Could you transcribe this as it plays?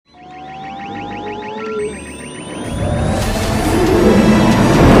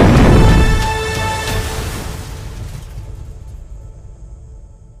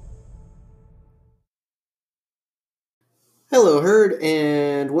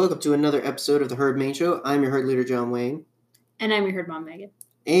welcome to another episode of the Herd Main Show. I'm your herd leader, John Wayne. And I'm your herd mom, Megan.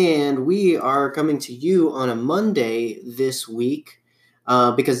 And we are coming to you on a Monday this week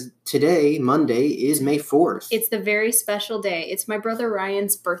because today, Monday, is May 4th. It's the very special day. It's my brother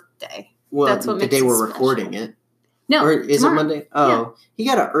Ryan's birthday. Well, that's what the makes day it we're special. recording it. No, or is tomorrow. it Monday? Oh, Yeah. He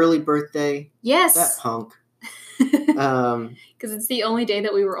got an early birthday. Yes. That punk. Because it's the only day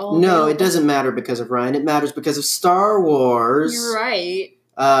that we were all No, available. it doesn't matter because of Ryan. It matters because of Star Wars. You're right.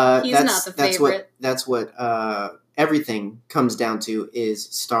 He's That's not the favorite. That's what everything comes down to is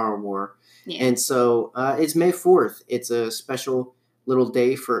Star Wars. Yeah. And so it's May 4th. It's a special little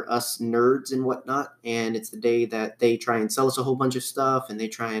day for us nerds and whatnot. And it's the day that they try and sell us a whole bunch of stuff and they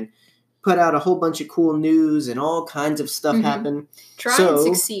try and put out a whole bunch of cool news and all kinds of stuff happen. Try and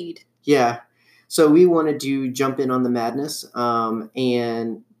succeed. Yeah. So we wanted to jump in on the madness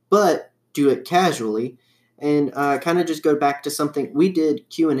but do it casually and kind of just go back to something. We did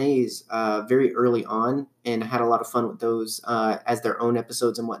Q&As very early on and had a lot of fun with those as their own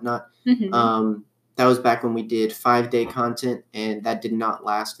episodes and whatnot. Mm-hmm. That was back when we did 5-day content, and that did not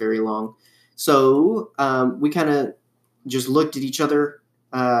last very long. So we kind of just looked at each other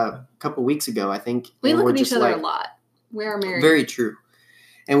a couple weeks ago, I think. We look at each other like, a lot. We are married. Very true.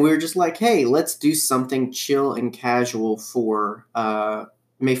 And we were just like, hey, let's do something chill and casual for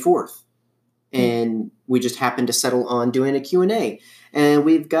May 4th. And we just happened to settle on doing a Q&A. And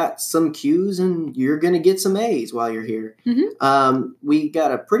we've got some Q's, and you're going to get some A's while you're here. Mm-hmm. We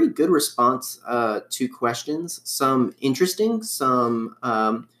got a pretty good response to questions. Some interesting, some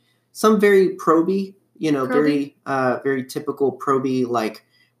very proby, Proby. very typical proby, like,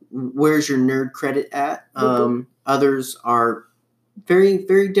 where's your nerd credit at? Others are very,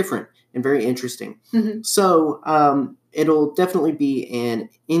 very different and very interesting. Mm-hmm. So it'll definitely be an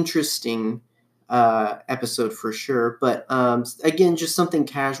interesting episode for sure. But again, just something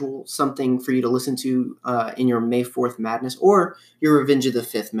casual, something for you to listen to in your May 4th madness or your Revenge of the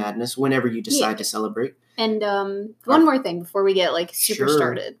 5th madness, whenever you decide to celebrate. And one more thing before we get super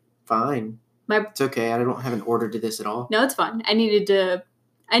started. Fine. It's okay. I don't have an order to this at all. No, it's fine. I needed to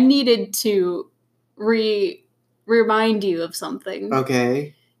remind you of something.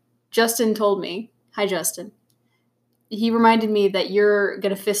 Okay. Justin told me. Hi, Justin. He reminded me that you're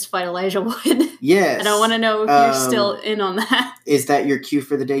going to fist fight Elijah Wood. Yes. And I want to know if you're still in on that. Is that your cue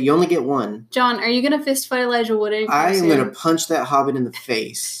for the day? You only get one. John, are you going to fist fight Elijah Wood anytime I am soon? going to punch that hobbit in the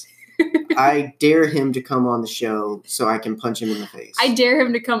face. I dare him to come on the show so I can punch him in the face. I dare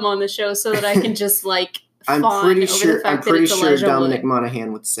him to come on the show so that I can just I'm fawn pretty over sure. the fact I'm pretty that it's sure Elijah Dominic Wood.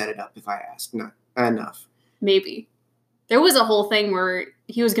 Monaghan would set it up if I asked. Not enough. Maybe. There was a whole thing where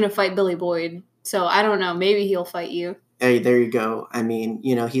he was going to fight Billy Boyd. So I don't know. Maybe he'll fight you. Hey, there you go. I mean,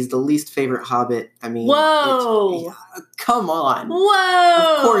 he's the least favorite hobbit. I mean, whoa! Come on.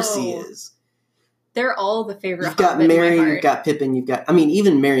 Whoa! Of course he is. They're all the favorite You've got hobbit Merry, in my heart. you've got Pippin,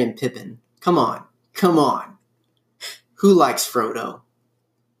 even Merry and Pippin. Come on. Who likes Frodo?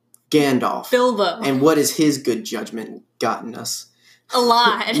 Gandalf. Bilbo. And what has his good judgment gotten us? A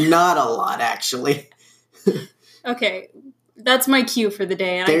lot. Not a lot, actually. Okay. That's my cue for the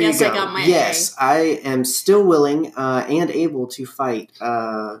day, and There I guess you go. I got my Yes, I am still willing and able to fight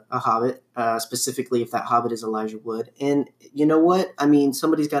a hobbit, specifically if that hobbit is Elijah Wood. And you know what? I mean,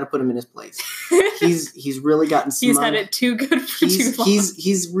 somebody's got to put him in his place. He's really gotten smug. He's had it too good for too long.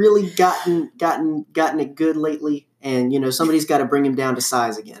 He's really gotten it good lately, and somebody's got to bring him down to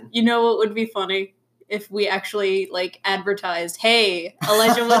size again. You know what would be funny? If we actually advertised, hey,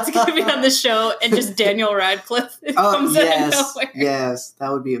 Elijah Wood's going to be on the show, and just Daniel Radcliffe comes out of nowhere. Yes,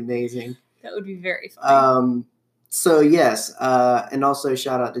 that would be amazing. That would be very funny. So yes, and also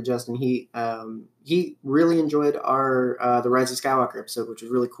shout out to Justin. He really enjoyed our the Rise of Skywalker episode, which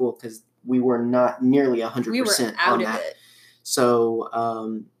was really cool because we were not nearly 100% we were out on of that. it.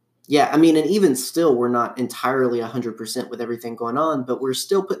 So yeah, I mean, and even still, we're not entirely 100% with everything going on, but we're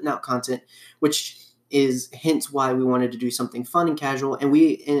still putting out content, which is hence why we wanted to do something fun and casual, and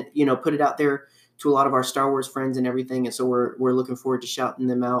we put it out there to a lot of our Star Wars friends and everything, and so we're looking forward to shouting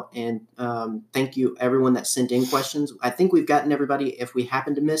them out. And thank you everyone that sent in questions. I think we've gotten everybody. If we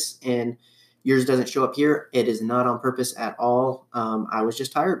happen to miss and yours doesn't show up here, it is not on purpose at all. I was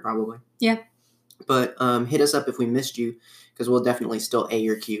just tired probably. Yeah. But hit us up if we missed you, because we'll definitely still A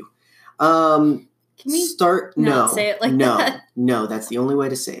your queue. Can we start? not say it like that? No, that's the only way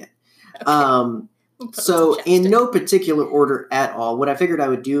to say it. Okay. So in no particular order at all, what I figured I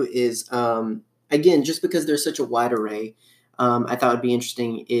would do is, again, just because there's such a wide array, I thought would be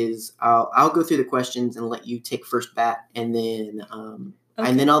interesting is I'll go through the questions and let you take first bat, and then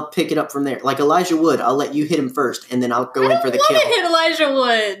And then I'll pick it up from there. Like Elijah Wood, I'll let you hit him first, and then I'll go in for the kill. I want to hit Elijah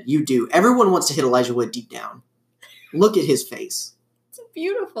Wood. You do. Everyone wants to hit Elijah Wood deep down. Look at his face. It's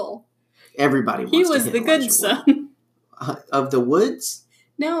beautiful. Everybody wants to hit He was the Elijah good son. Of the Woods?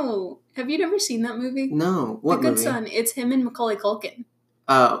 No. Have you never seen that movie? No. What The Good movie? Son. It's him and Macaulay Culkin.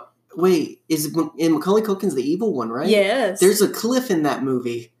 Wait. In Macaulay Culkin's the evil one, right? Yes. There's a cliff in that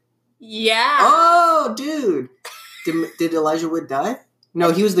movie. Yeah. Oh, dude. Did Elijah Wood die?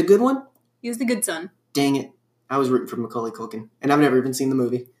 No, he was the good one? He was the good son. Dang it. I was rooting for Macaulay Culkin. And I've never even seen the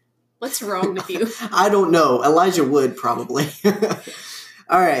movie. What's wrong with you? I don't know. Elijah Wood, probably.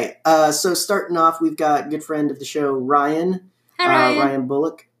 All right. So starting off, we've got good friend of the show, Ryan. Hi, Ryan. Ryan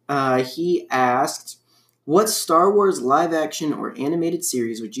Bullock. He asked, what Star Wars live-action or animated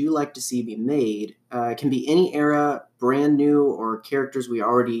series would you like to see be made? It can be any era, brand new, or characters we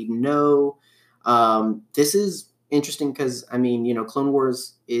already know. This is interesting because, Clone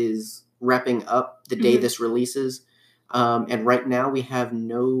Wars is wrapping up the day this releases. And right now we have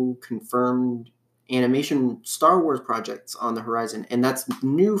no confirmed animation Star Wars projects on the horizon. And that's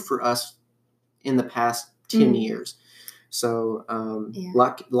new for us in the past 10 years. So a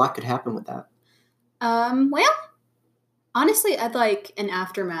lot could happen with that. Well, honestly, I'd like an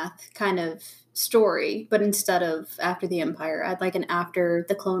aftermath kind of story, but instead of after the Empire, I'd like an after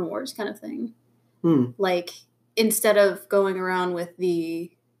the Clone Wars kind of thing. Like, instead of going around with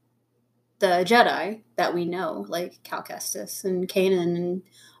the Jedi that we know, like Cal Kestis and Kanan and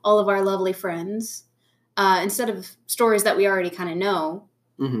all of our lovely friends, instead of stories that we already kind of know,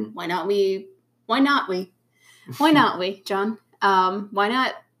 why not we, John? Why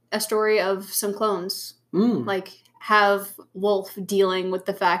not a story of some clones? Like, have Wolf dealing with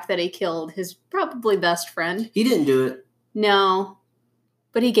the fact that he killed his probably best friend. He didn't do it. No,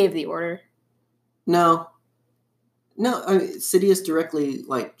 but he gave the order. No, Sidious directly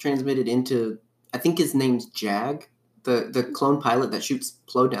transmitted into. I think his name's Jag, the clone pilot that shoots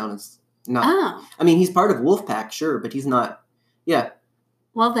Plo down. Is not. Oh. I mean, he's part of Wolfpack, sure, but he's not. Yeah.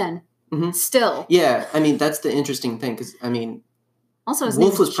 Well then, still. Yeah, I mean that's the interesting thing because also his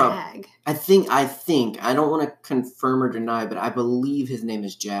Wolf name is was Jag. I think I don't want to confirm or deny, but I believe his name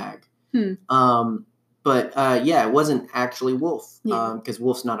is Jag. But it wasn't actually Wolf because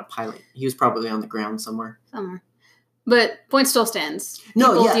Wolf's not a pilot. He was probably on the ground somewhere. But point still stands.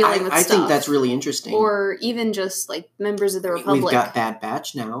 No, I think that's really interesting. Or even just members of the Republic. We've got Bad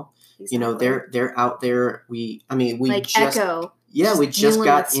Batch now. Exactly. They're out there. We just Echo. Yeah, we just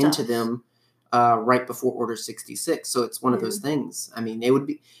got into them right before Order 66. So it's one of those things. I mean, it would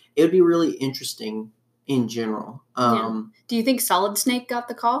be really interesting in general. Do you think Solid Snake got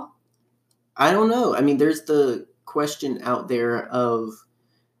the call? I don't know. I mean, there's the question out there of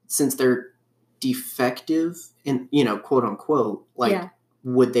since they're defective and quote unquote,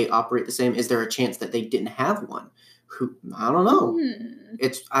 would they operate the same? Is there a chance that they didn't have one? I don't know.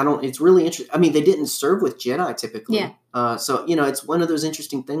 It's really interesting. I mean, they didn't serve with Jedi typically. Yeah. So it's one of those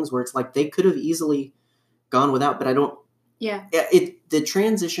interesting things where it's like they could have easily gone without, but I don't. Yeah. The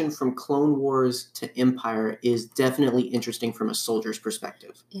transition from Clone Wars to Empire is definitely interesting from a soldier's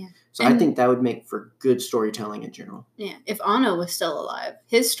perspective. Yeah. So I think that would make for good storytelling in general. Yeah. If Anno was still alive,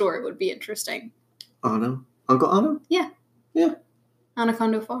 his story would be interesting. Anno? Uncle Anno? Yeah. Yeah.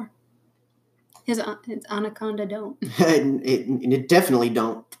 Anaconda 4. His Anaconda don't. it definitely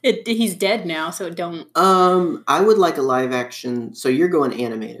don't. He's dead now, so it don't. I would like a live action. So you're going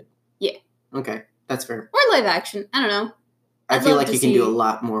animated? Yeah. Okay, that's fair. Or live action. I don't know. I feel like you can do a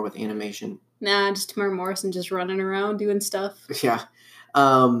lot more with animation. Nah, just Tamara Morrison just running around doing stuff. Yeah.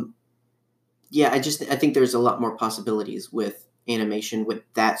 I think there's a lot more possibilities with animation with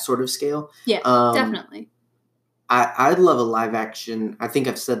that sort of scale. Yeah, definitely. I'd love a live action. I think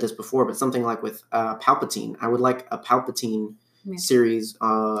I've said this before, but something like with Palpatine. I would like a Palpatine series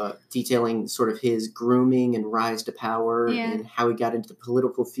detailing sort of his grooming and rise to power and how he got into the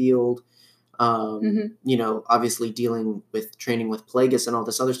political field. Obviously dealing with training with Plagueis and all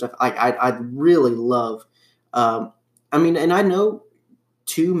this other stuff. I'd really love. And I know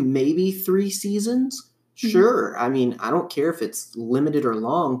 2, maybe 3 seasons. Sure. I mean, I don't care if it's limited or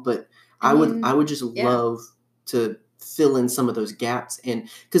long, but I would just love to fill in some of those gaps. And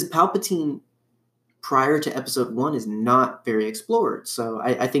because Palpatine prior to episode 1 is not very explored. So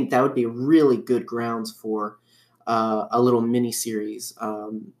I think that would be really good grounds for a little mini series.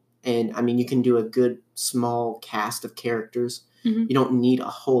 And I mean, you can do a good small cast of characters. You don't need a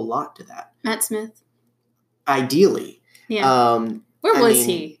whole lot to that. Matt Smith. Ideally. Yeah. Where was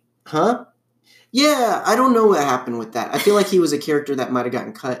he? Huh? Yeah, I don't know what happened with that. I feel like he was a character that might have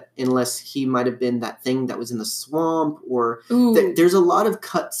gotten cut, unless he might have been that thing that was in the swamp, or there's a lot of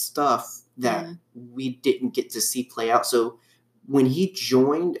cut stuff that we didn't get to see play out. So when he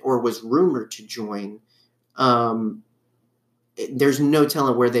joined, or was rumored to join, there's no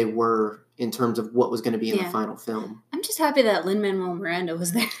telling where they were in terms of what was going to be in the final film. I'm just happy that Lin-Manuel Miranda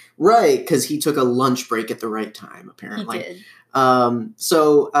was there. Right, because he took a lunch break at the right time, apparently. He did. That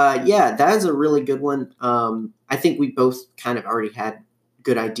is a really good one. I think we both kind of already had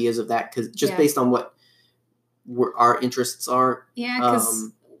good ideas of that, because just based on what our interests are. Yeah, because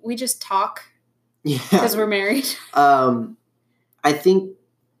we just talk. Yeah, because we're married. I think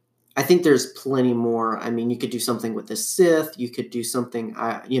there's plenty more. I mean, you could do something with the Sith. You could do something,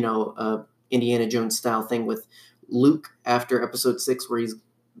 Indiana Jones style thing with Luke after Episode 6, where he's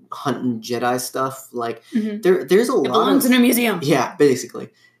hunting Jedi stuff. Like there's a lot. It belongs in a museum. Yeah, basically.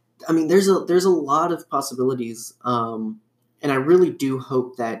 I mean, there's a lot of possibilities, and I really do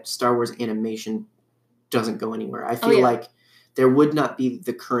hope that Star Wars animation doesn't go anywhere. I feel like there would not be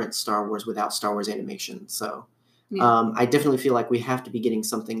the current Star Wars without Star Wars animation. So. Yeah. I definitely feel like we have to be getting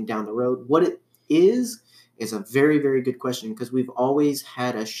something down the road. What it is a very, very good question, because we've always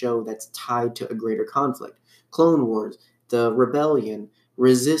had a show that's tied to a greater conflict. Clone Wars, the Rebellion,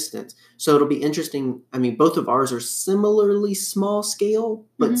 Resistance. So it'll be interesting. I mean, both of ours are similarly small scale,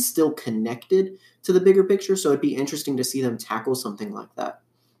 but still connected to the bigger picture. So it'd be interesting to see them tackle something like that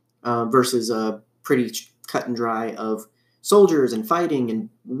versus a pretty cut and dry of soldiers and fighting and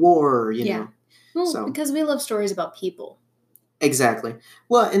war, you know. Well, because we love stories about people. Exactly.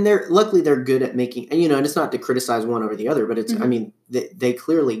 Well, and luckily they're good at making, and it's not to criticize one over the other, but it's, I mean, they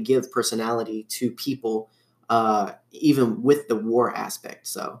clearly give personality to people, even with the war aspect.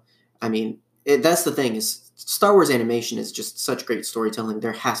 So, I mean, that's the thing, is Star Wars animation is just such great storytelling.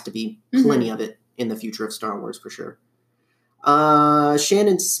 There has to be plenty of it in the future of Star Wars for sure.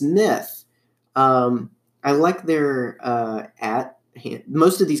 Shannon Smith. I like their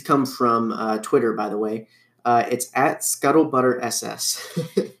most of these come from Twitter, by the way. It's at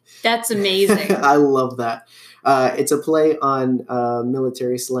ScuttleButterSS. That's amazing. I love that. It's a play on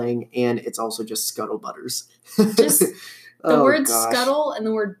military slang, and it's also just scuttlebutters. Just the word scuttle and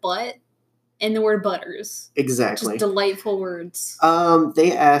the word butt and the word butters. Exactly. Just delightful words.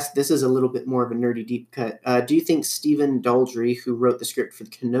 They asked, this is a little bit more of a nerdy deep cut. Do you think Stephen Daldry, who wrote the script for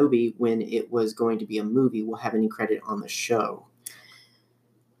Kenobi when it was going to be a movie, will have any credit on the show?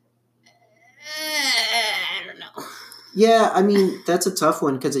 I don't know. Yeah, I mean, that's a tough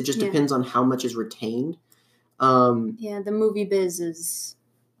one, because it just depends on how much is retained. The movie biz is...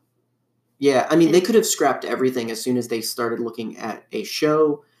 Yeah, I mean, they could have scrapped everything as soon as they started looking at a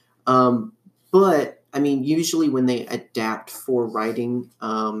show. But, I mean, usually when they adapt for writing,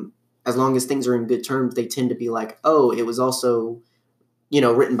 as long as things are in good terms, they tend to be like, oh, it was also,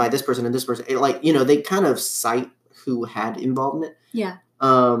 written by this person and this person. They kind of cite who had involvement. Yeah.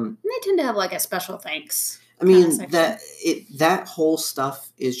 They tend to have like a special thanks. I mean, that whole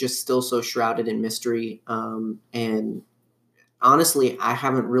stuff is just still so shrouded in mystery. And honestly, I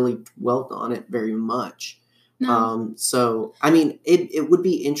haven't really dwelt on it very much. No. So, I mean, it would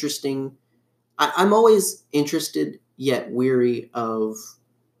be interesting. I'm always interested yet weary of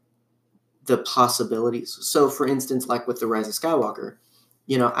the possibilities. So, for instance, like with The Rise of Skywalker,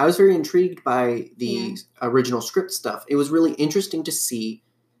 I was very intrigued by the original script stuff. It was really interesting to see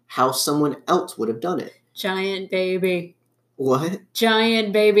how someone else would have done it. Giant baby. What?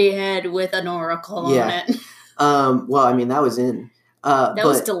 Giant baby head with an oracle on it. Well, I mean, that was in. That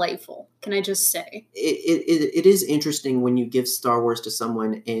was delightful. Can I just say? It is interesting when you give Star Wars to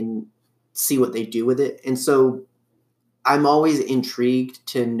someone and see what they do with it. And so I'm always intrigued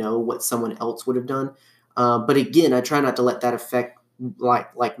to know what someone else would have done. But again, I try not to let that affect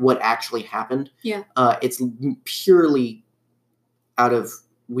like what actually happened. Yeah. It's purely out of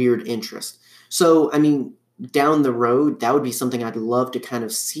weird interest. So, I mean, down the road, that would be something I'd love to kind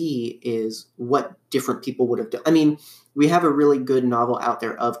of see, is what different people would have done. I mean, we have a really good novel out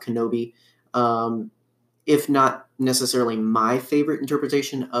there of Kenobi. If not necessarily my favorite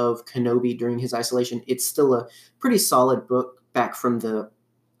interpretation of Kenobi during his isolation, it's still a pretty solid book back from the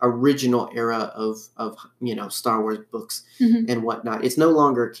original era of Star Wars books and whatnot. It's no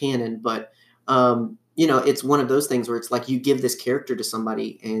longer canon, but it's one of those things where it's like you give this character to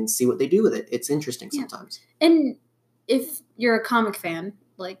somebody and see what they do with it. It's interesting sometimes. And if you're a comic fan,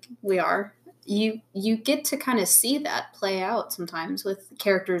 like we are, you get to kind of see that play out sometimes with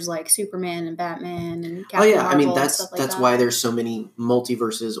characters like Superman and Batman and Captain Marvel. I mean, and stuff like that's that. why there's so many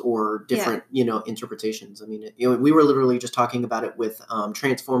multiverses or different interpretations. I mean, we were literally just talking about it with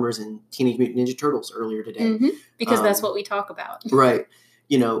Transformers and Teenage Mutant Ninja Turtles earlier today. Mm-hmm. Because that's what we talk about, right?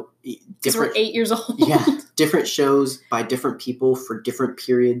 Because we're 8 years old. Yeah, different shows by different people for different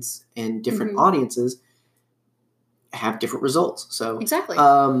periods and different audiences have different results. So exactly.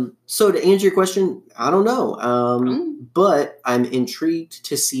 So to answer your question, I don't know. But I'm intrigued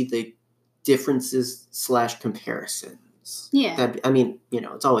to see the differences / comparisons. Yeah.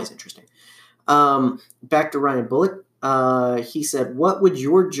 It's always interesting. Back to Ryan Bullock. He said, "What would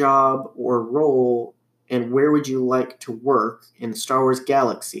your job or role and where would you like to work in the Star Wars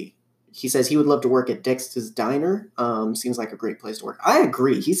galaxy?" He says he would love to work at Dex's Diner. Seems like a great place to work. I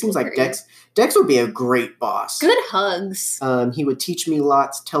agree. He seems like Dex would be a great boss. Good hugs. He would teach me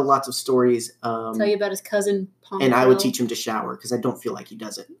tell lots of stories. Tell you about his cousin, Pongo. And I would teach him to shower because I don't feel like he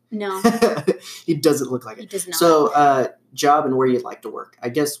does it. No. He doesn't look like it. He does not. So, job and where you'd like to work. I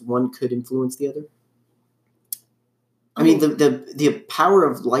guess one could influence the other. I mean, the power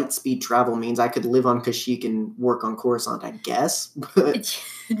of light speed travel means I could live on Kashyyyk and work on Coruscant, I guess. But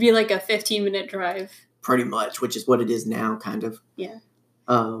it'd be like a 15-minute drive. Pretty much, which is what it is now, kind of. Yeah.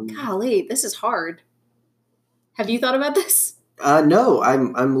 Golly, this is hard. Have you thought about this? No,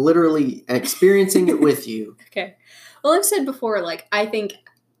 I'm literally experiencing it with you. Okay. Well, I've said before, I think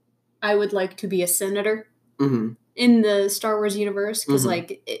I would like to be a senator in the Star Wars universe because,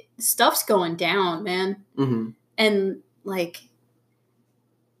 stuff's going down, man. Mm-hmm. And,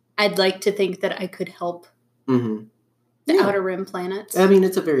 I'd like to think that I could help the Outer Rim planets. I mean,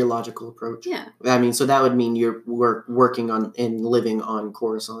 it's a very logical approach. Yeah. I mean, so that would mean you're working on and living on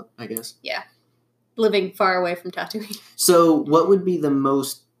Coruscant, I guess. Yeah. Living far away from Tatooine. So what would be the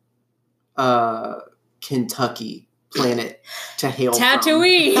most Kentucky planet to hail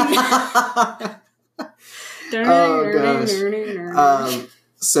Tatooine! Oh, gosh.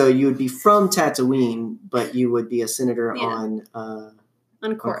 So you would be from Tatooine, but you would be a senator on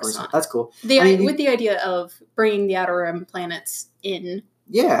Coruscant. That's cool. With the idea of bringing the Outer Rim planets in.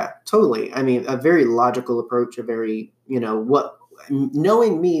 Yeah, totally. I mean, a very logical approach, a very,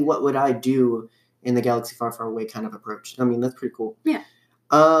 knowing me, what would I do in the galaxy far, far away kind of approach. I mean, that's pretty cool. Yeah.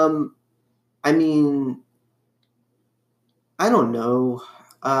 I mean, I don't know.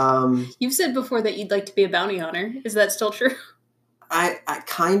 You've said before that you'd like to be a bounty hunter. Is that still true? I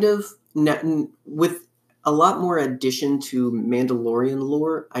kind of, with a lot more addition to Mandalorian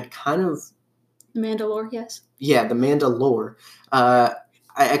lore, I'd kind of... The Mandalore, yes. Yeah, the Mandalore. I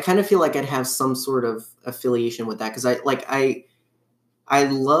kind of feel like I'd have some sort of affiliation with that because I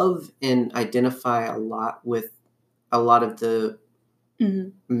love and identify a lot with a lot of the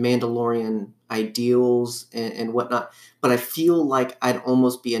Mandalorian ideals and whatnot, but I feel like I'd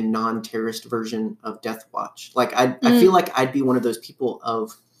almost be a non-terrorist version of Death Watch. I feel like I'd be one of those people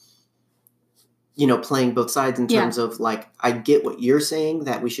of, playing both sides in terms of I get what you're saying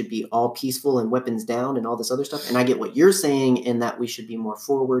that we should be all peaceful and weapons down and all this other stuff, and I get what you're saying in that we should be more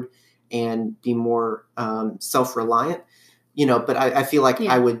forward and be more self-reliant. But I feel like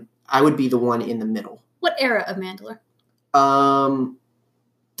I would be the one in the middle. What era of Mandalore?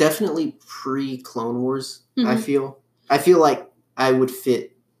 Definitely pre-Clone Wars. I feel like I would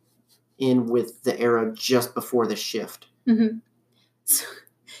fit in with the era just before the shift. Mm-hmm. So,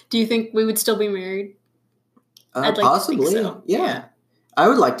 do you think we would still be married? I'd like possibly. To think so. Yeah, I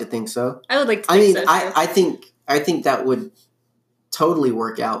would like to think so. I would like to. Think so, I think that would totally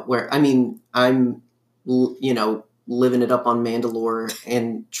work out. Where I'm living it up on Mandalore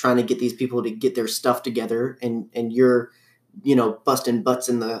and trying to get these people to get their stuff together, and you're busting butts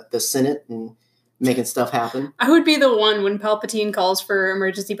in the Senate and making stuff happen. I would be the one when Palpatine calls for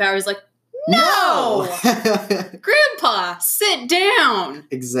emergency powers, no! Grandpa, sit down!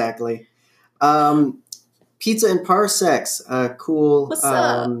 Exactly. Pizza and Parsecs, a cool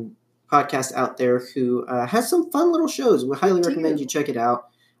podcast out there who has some fun little shows. We highly recommend you check it out.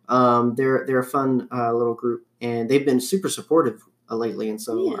 They're a fun little group, and they've been super supportive lately, and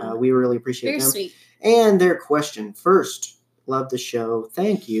so we really appreciate them. Sweet. And their question first. Love the show.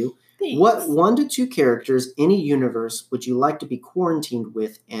 Thank you. Thanks. What 1 to 2 characters in a universe would you like to be quarantined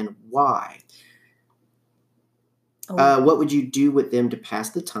with and why? What would you do with them to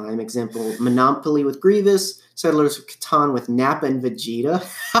pass the time? Example, Monopoly with Grievous, Settlers of Catan with Nappa and Vegeta.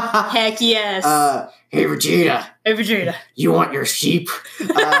 Heck yes. Hey, Vegeta. Hey, Vegeta. You want your sheep?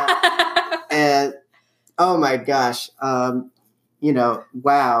 And, oh my gosh. Wow.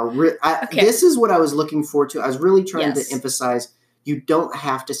 Okay. This is what I was looking forward to. I was really trying to emphasize You don't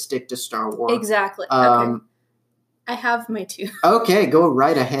have to stick to Star Wars. Exactly. Okay. I have my 2. Okay, go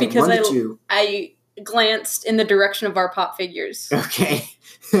right ahead. Because 1 to 2. I glanced in the direction of our pop figures. Okay.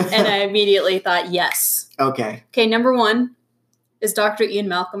 And I immediately thought, yes. Okay. Okay, number 1 is Dr. Ian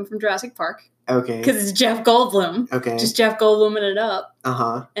Malcolm from Jurassic Park. Okay. Because it's Jeff Goldblum. Okay. Just Jeff Goldbluming it up.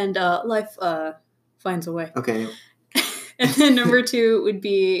 Uh-huh. And life finds a way. Okay. And then number 2 would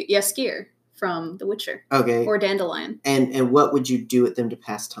be Jaskier from The Witcher. Okay. Or Dandelion. And what would you do with them to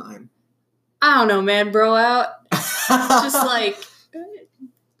pass time? I don't know, man. Bro out. Just like,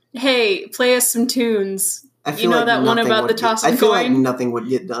 hey, play us some tunes. You know like that one about the toss and coin? I feel like nothing would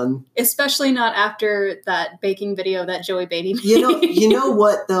get done. Especially not after that baking video that Joey Beatty made. You know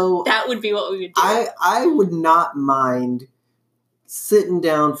what, though? That would be what we would do. I would not mind sitting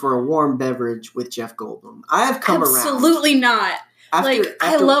down for a warm beverage with Jeff Goldblum. I have come around. Absolutely not.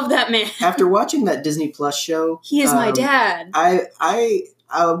 I love that man. After watching that Disney Plus show. He is my dad.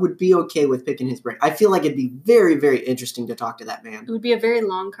 I would be okay with picking his brain. I feel like it'd be very, very interesting to talk to that man. It would be a very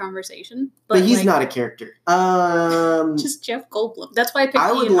long conversation. But he's not a character. Just Jeff Goldblum. That's why I picked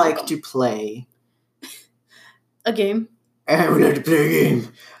I would Ian like Malcolm. to play a game. I would like to play a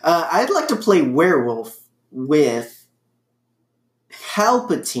game. I'd like to play Werewolf with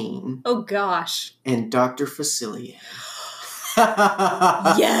Palpatine. Oh, gosh. And Dr. Facilier.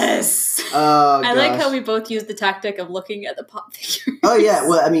 Yes. Oh, I like how we both use the tactic of looking at the pop figures. Oh, yeah.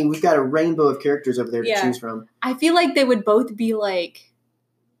 Well, I mean, we've got a rainbow of characters over there to choose from. I feel like they would both be, like,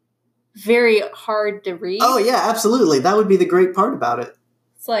 very hard to read. Oh, yeah, absolutely. That would be the great part about it.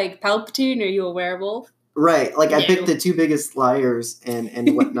 It's like, Palpatine, are you a werewolf? Right. Like, I picked the 2 biggest liars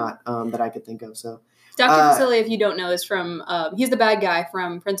and whatnot that I could think of, so... Dr. Facilier, if you don't know, is from... he's the bad guy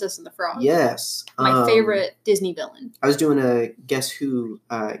from Princess and the Frog. Yes. My favorite Disney villain. I was doing a Guess Who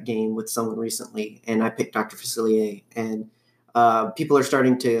game with someone recently, and I picked Dr. Facilier, and people are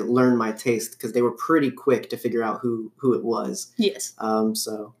starting to learn my taste because they were pretty quick to figure out who it was. Yes.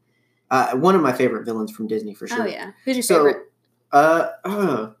 So, one of my favorite villains from Disney, for sure. Oh, yeah. Who's your favorite?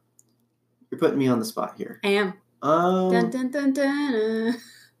 You're putting me on the spot here. I am. Dun, dun, dun, dun.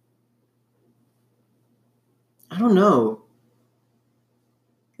 I don't know.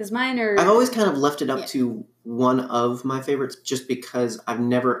 Because mine are... I've always kind of left it up to one of my favorites just because I've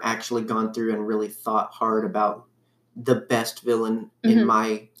never actually gone through and really thought hard about the best villain in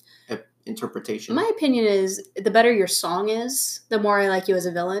my interpretation. My opinion is the better your song is, the more I like you as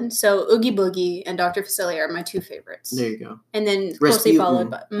a villain. So Oogie Boogie and Dr. Facilier are my 2 favorites. There you go. And then closely followed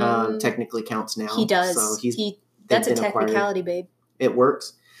by... technically counts now. He does. So that's a technicality, babe. It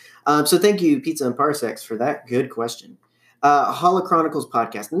works. So thank you, Pizza and Parsecs, for that good question. Holochronicles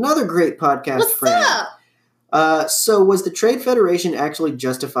podcast, another great podcast. What's up? So was the Trade Federation actually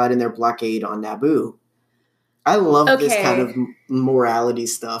justified in their blockade on Naboo? I love this kind of morality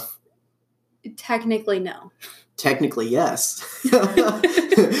stuff. Technically, no. Technically, yes.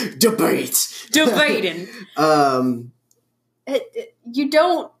 Debate. Debating. You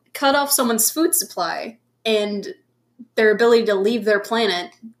don't cut off someone's food supply and their ability to leave their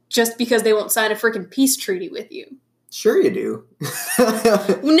planet just because they won't sign a freaking peace treaty with you. Sure you do.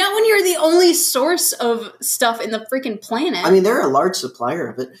 Not when you're the only source of stuff in the freaking planet. I mean, they're a large supplier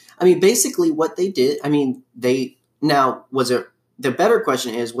of it. I mean, basically what they did, the better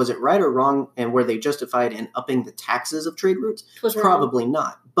question is, was it right or wrong, and were they justified in upping the taxes of trade routes? Probably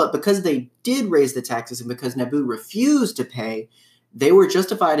not. But because they did raise the taxes and because Naboo refused to pay, they were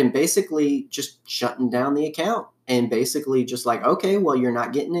justified in basically just shutting down the account and basically just like, okay, well, you're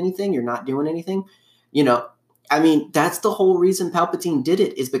not getting anything. You're not doing anything. I mean, that's the whole reason Palpatine did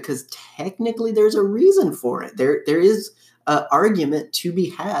it, is because technically there's a reason for it. There is an argument to be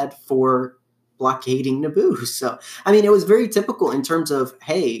had for blockading Naboo. So, I mean, it was very typical in terms of,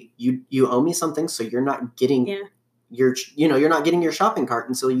 hey, you owe me something, so you're not getting you're not getting your shopping cart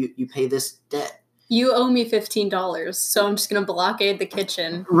until you pay this debt. You owe me $15, so I'm just going to blockade the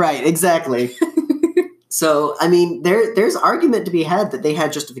kitchen. Right, exactly. So, I mean, there's argument to be had that they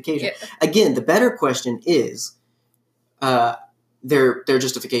had justification. Yeah. Again, the better question is their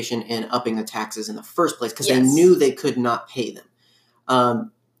justification in upping the taxes in the first place, because they knew they could not pay them.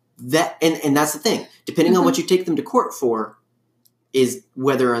 And that's the thing. Depending on what you take them to court for is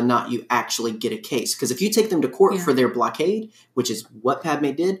whether or not you actually get a case. Because if you take them to court for their blockade, which is what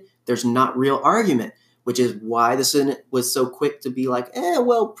Padme did, there's not real argument, which is why the Senate was so quick to be like,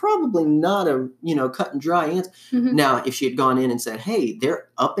 well, probably not a, cut and dry answer. Mm-hmm. Now, if she had gone in and said, hey, they're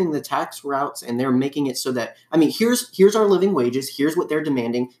upping the tax routes and they're making it so that, I mean, here's our living wages. Here's what they're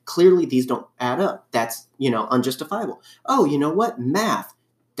demanding. Clearly, these don't add up. That's, unjustifiable. Oh, you know what? Math.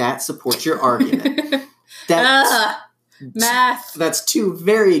 That supports your argument. Math. That's two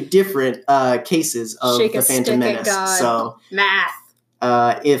very different cases of Shake the Phantom Menace. So math.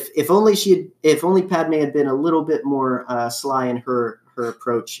 If only Padme had been a little bit more sly in her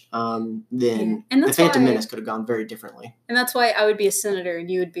approach, then the Phantom Menace could have gone very differently. And that's why I would be a senator and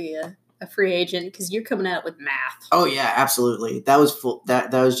you would be a free agent, because you're coming out with math. Oh yeah, absolutely. That was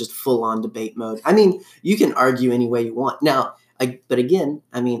that was just full on debate mode. I mean, you can argue any way you want. Now, but again,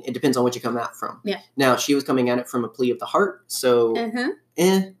 I mean, it depends on what you come out from. Yeah. Now, she was coming at it from a plea of the heart, so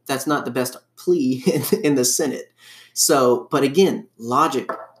that's not the best plea in the Senate. So, but again,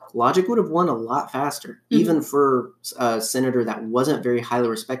 logic would have won a lot faster, even for a senator that wasn't very highly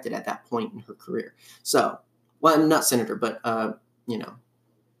respected at that point in her career. So, well, not senator, but a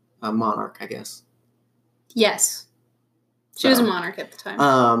monarch, I guess. Yes, she was a monarch at the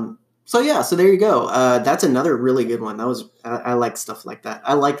time. So there you go. That's another really good one. That was I like stuff like that.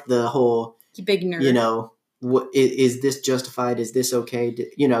 I like the whole big nerd. What is this justified? Is this okay?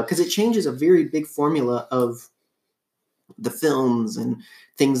 Because it changes a very big formula of the films and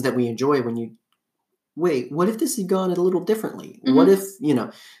things that we enjoy. When you wait, what if this had gone a little differently? What if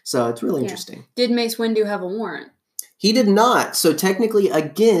So it's really interesting. Did Mace Windu have a warrant? He did not. So technically,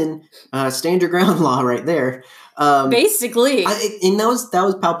 again, stand your ground law right there. Basically. And that was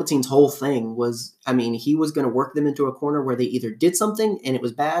Palpatine's whole thing was, I mean, he was going to work them into a corner where they either did something and it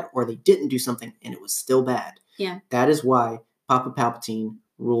was bad, or they didn't do something and it was still bad. Yeah. That is why Papa Palpatine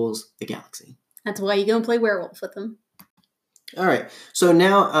rules the galaxy. That's why you go and play werewolf with them. All right. So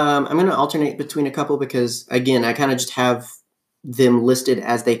now I'm going to alternate between a couple because, again, I kind of just have them listed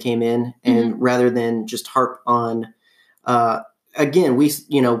as they came in, and rather than just harp on again, we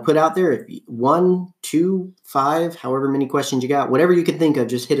put out there 1, 2, 5, however many questions you got, whatever you can think of,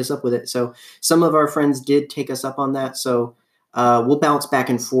 just hit us up with it. So some of our friends did take us up on that. So we'll bounce back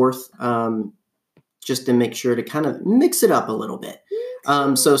and forth just to make sure to kind of mix it up a little bit.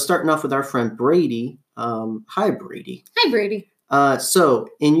 So starting off with our friend Brady. Hi, Brady. Hi, Brady. So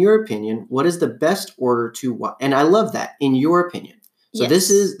in your opinion, what is the best order to watch? And I love that, in your opinion. So this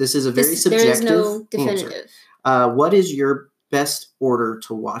is a very subjective there is no definitive answer. What is your best order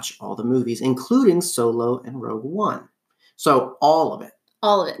to watch all the movies, including Solo and Rogue One? So all of it.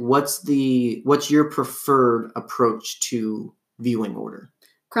 All of it. What's your preferred approach to viewing order?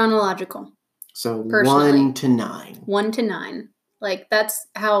 Chronological. So personally, 1 to 9. 1 to 9. Like, that's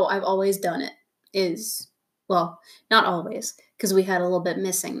how I've always done it. Well, not always, because we had a little bit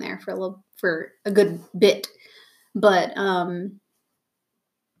missing there for a good bit. But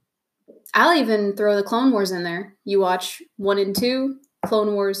I'll even throw the Clone Wars in there. You watch 1 and 2,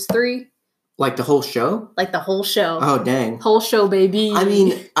 Clone Wars 3. Like the whole show? Like the whole show. Oh, dang. Whole show, baby. I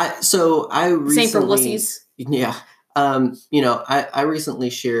mean, I recently... Same for wussies. Yeah. I recently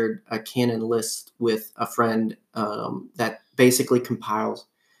shared a canon list with a friend that basically compiles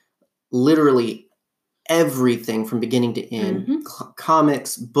literally everything from beginning to end.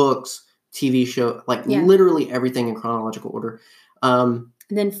 Comics, books, TV show, literally everything in chronological order. And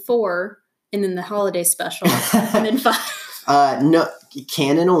then 4, and then the holiday special, and then 5. No,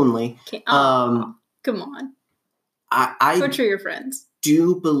 canon only. Come on. I torture your friends.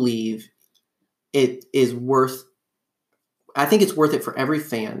 Do believe it is worth. I think it's worth it for every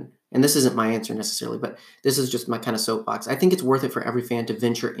fan, and this isn't my answer necessarily, but this is just my kind of soapbox. I think it's worth it for every fan to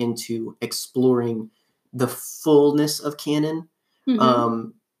venture into exploring the fullness of canon,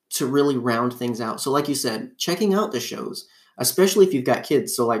 to really round things out. So, like you said, checking out the shows. Especially if you've got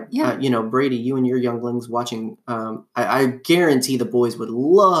kids. So Brady, you and your younglings watching, I guarantee the boys would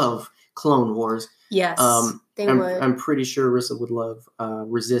love Clone Wars. Yes, they would. I'm pretty sure Rissa would love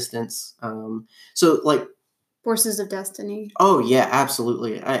Resistance. Forces of Destiny. Oh, yeah,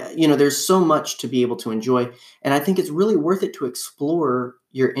 absolutely. There's so much to be able to enjoy. And I think it's really worth it to explore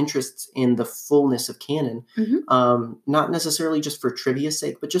your interests in the fullness of canon. Not necessarily just for trivia's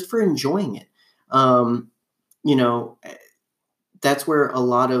sake, but just for enjoying it. That's where a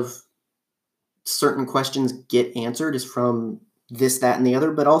lot of certain questions get answered, is from this, that, and the other.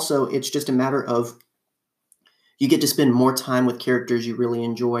 But also, it's just a matter of you get to spend more time with characters you really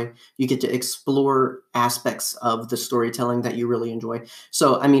enjoy. You get to explore aspects of the storytelling that you really enjoy.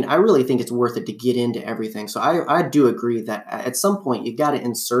 So, I mean, I really think it's worth it to get into everything. So I do agree that at some point you got to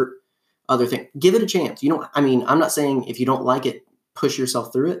insert other things. Give it a chance. I'm not saying if you don't like it, push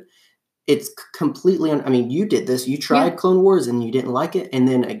yourself through it. It's completely, you did this. You tried Clone Wars and you didn't like it, and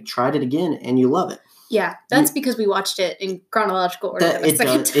then I tried it again and you love it. Yeah, that's because we watched it in chronological order. It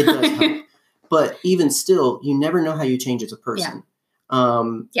does help. But even still, you never know how you change as a person.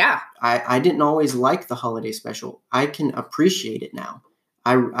 Yeah. I didn't always like the holiday special. I can appreciate it now.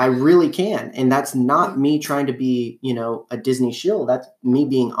 I really can. And that's not me trying to be, you know, a Disney shill. That's me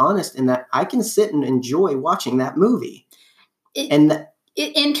being honest in that I can sit and enjoy watching that movie.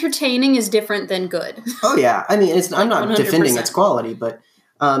 Entertaining is different than good. Oh yeah. I mean, I'm not 100%. Defending its quality, but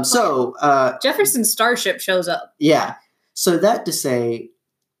Jefferson Starship shows up. Yeah. So that to say,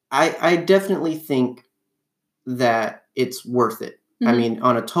 I definitely think that it's worth it. Mm-hmm. I mean,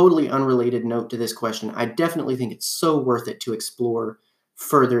 on a totally unrelated note to this question, I definitely think it's so worth it to explore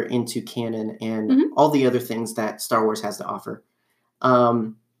further into canon and all the other things that Star Wars has to offer.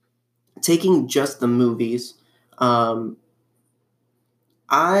 Taking just the movies,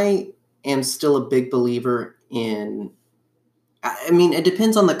 I am still a big believer in, I mean, it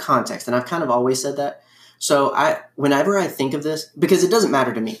depends on the context, and I've kind of always said that. So whenever I think of this, because it doesn't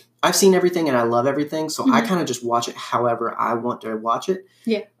matter to me, I've seen everything and I love everything, so I kind of just watch it however I want to watch it.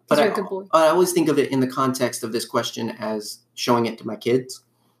 Yeah, but I always think of it in the context of this question as showing it to my kids,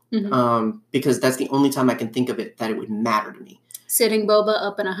 because that's the only time I can think of it that it would matter to me. Sitting Boba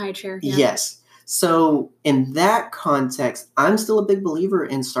up in a high chair. Yeah. Yes. So in that context, I'm still a big believer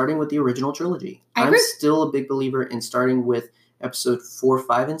in starting with the original trilogy. I'm still a big believer in starting with episode 4,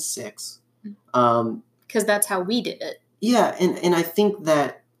 5, and 6. Because that's how we did it. Yeah, and I think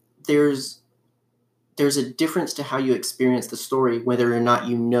that there's a difference to how you experience the story, whether or not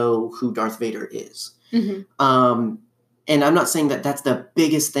you know who Darth Vader is. And I'm not saying that that's the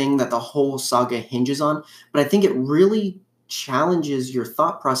biggest thing that the whole saga hinges on, but I think it really challenges your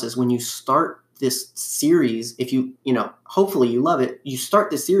thought process when you start this series. If you hopefully you love it, you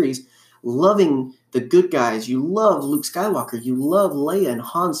start this series loving the good guys. You love Luke Skywalker. You love Leia and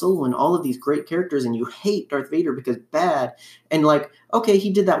Han Solo and all of these great characters, and you hate Darth Vader because bad. And like, okay,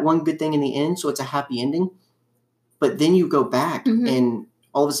 he did that one good thing in the end, so it's a happy ending. But then you go back, and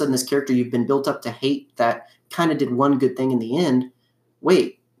all of a sudden this character you've been built up to hate that kind of did one good thing in the end.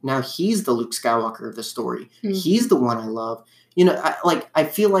 Wait, now he's the Luke Skywalker of the story. He's the one I love. You know, I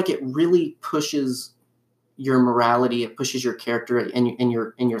feel like it really pushes your morality, it pushes your character and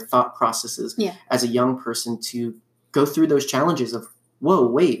your thought processes as a young person to go through those challenges of, whoa,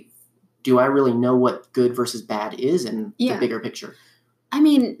 wait, do I really know what good versus bad is in the bigger picture? I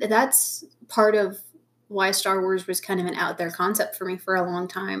mean, that's part of why Star Wars was kind of an out there concept for me for a long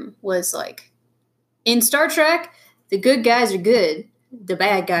time, was like, in Star Trek, the good guys are good, the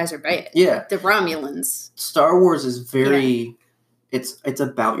bad guys are bad. Yeah. The Romulans. Star Wars is very, it's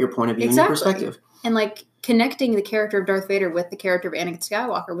about your point of view and your perspective. And like, connecting the character of Darth Vader with the character of Anakin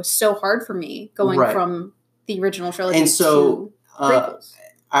Skywalker was so hard for me going from the original trilogy and so, to prequels.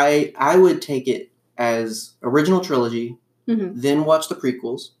 I would take it as original trilogy, then watch the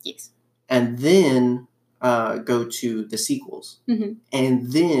prequels, and then go to the sequels,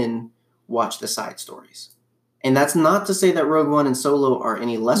 and then watch the side stories. And that's not to say that Rogue One and Solo are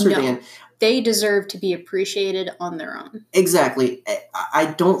any lesser than. They deserve to be appreciated on their own. Exactly.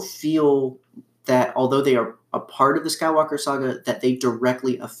 I don't feel that although they are a part of the Skywalker saga, that they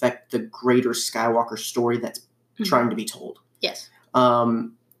directly affect the greater Skywalker story that's trying to be told. Yes.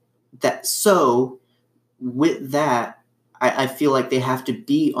 With that, I feel like they have to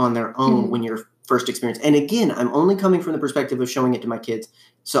be on their own when you're first experience. And again, I'm only coming from the perspective of showing it to my kids.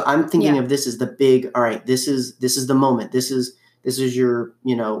 So I'm thinking of this as the big, all right, this is the moment. This is your,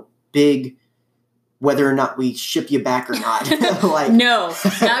 big, whether or not we ship you back or not. Like, no,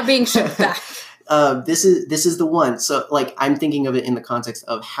 not being shipped back. This is the one. So like, I'm thinking of it in the context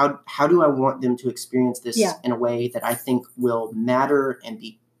of how do I want them to experience this in a way that I think will matter and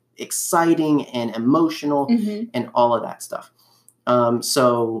be exciting and emotional and all of that stuff.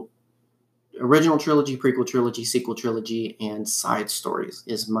 So original trilogy, prequel trilogy, sequel trilogy, and side stories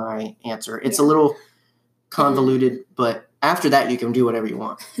is my answer. It's a little convoluted, but after that you can do whatever you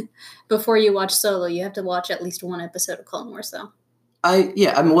want. Before you watch Solo, you have to watch at least one episode of Clone Wars, though. I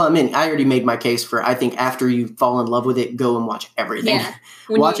already made my case for, I think after you fall in love with it, go and watch everything. Yeah.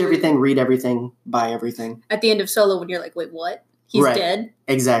 Watch everything, read everything, buy everything. At the end of Solo, when you're like, wait, what? He's dead?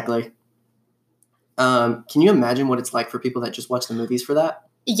 Exactly. Can you imagine what it's like for people that just watch the movies for that?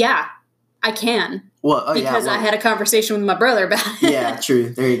 Yeah, I can. Well, because I had a conversation with my brother about it. Yeah, true.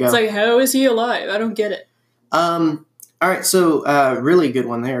 There you go. It's like, how is he alive? I don't get it. All right, so really good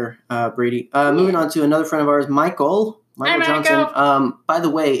one there, Brady. Moving on to another friend of ours, Michael Johnson. By the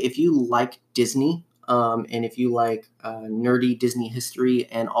way, if you like Disney, and if you like nerdy Disney history,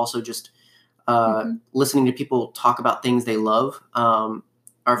 and also just listening to people talk about things they love,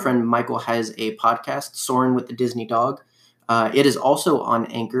 our friend Michael has a podcast, Soaring with the Disney Dog. It is also on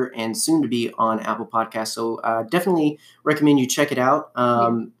Anchor and soon to be on Apple Podcasts. So definitely recommend you check it out.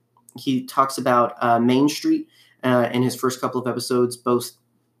 He talks about Main Street in his first couple of episodes, both,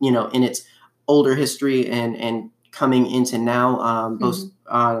 in its older history and coming into now, both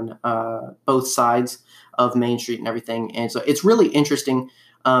on both sides of Main Street and everything. And so it's really interesting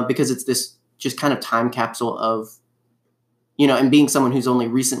because it's this just kind of time capsule of, and being someone who's only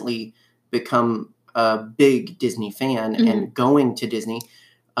recently become a big Disney fan and going to Disney,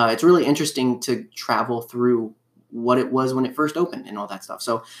 it's really interesting to travel through what it was when it first opened and all that stuff.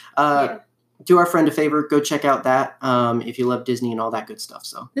 So do our friend a favor, go check out that if you love Disney and all that good stuff.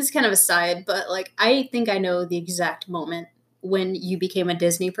 So this is kind of a side, but like I think I know the exact moment when you became a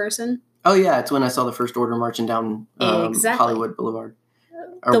Disney person. Oh yeah, it's when I saw the First Order marching down Hollywood Boulevard.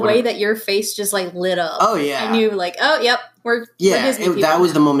 The way that your face just like lit up. Oh yeah, I knew like, oh yep, we're Disney people that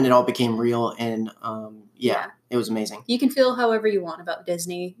was now. the moment it all became real, and it was amazing. You can feel however you want about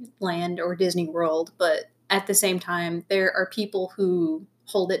Disneyland or Disney World, but at the same time, there are people who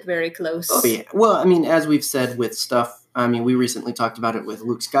hold it very close. Oh yeah. Well, I mean, as we've said with stuff, I mean, we recently talked about it with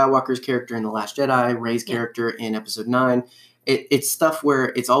Luke Skywalker's character in The Last Jedi, Rey's character in Episode 9. It's stuff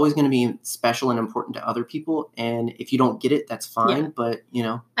where it's always going to be special and important to other people, and if you don't get it, that's fine. Yeah. But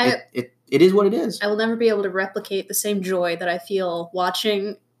it is what it is. I will never be able to replicate the same joy that I feel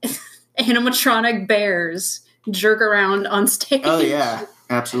watching animatronic bears jerk around on stage. Oh yeah,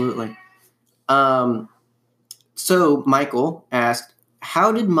 absolutely. So Michael asked,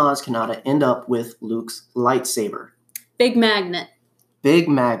 how did Maz Kanata end up with Luke's lightsaber? Big magnet.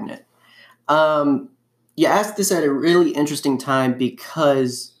 You asked this at a really interesting time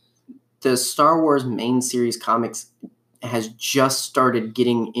because the Star Wars main series comics has just started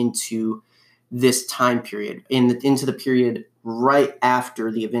getting into this time period, into the period right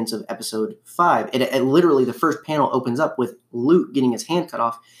after the events of Episode 5. It literally, the first panel opens up with Luke getting his hand cut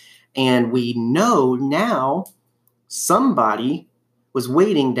off. And we know now somebody was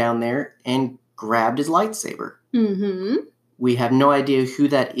waiting down there and grabbed his lightsaber. Mm-hmm. We have no idea who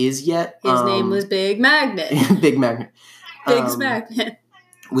that is yet. His name was Big Magnet. Big Magnet. Big Magnet.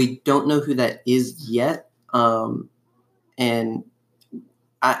 We don't know who that is yet. And,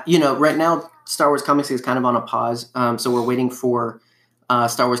 right now, Star Wars Comics is kind of on a pause. So we're waiting for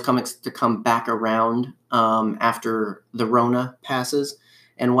Star Wars Comics to come back around after the Rona passes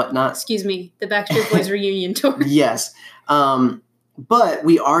and whatnot. Excuse me, the Backstreet Boys reunion tour. Yes. But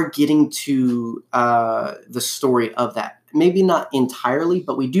we are getting to the story of that. Maybe not entirely,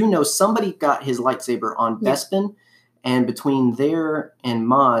 but we do know somebody got his lightsaber on Bespin, and between there and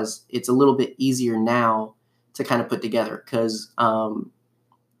Maz, it's a little bit easier now to kind of put together, because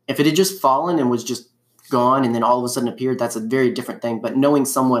if it had just fallen and was just gone and then all of a sudden appeared, that's a very different thing. But knowing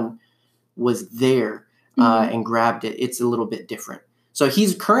someone was there and grabbed it, it's a little bit different. So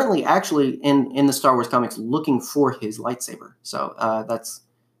he's currently actually in the Star Wars comics looking for his lightsaber. So that's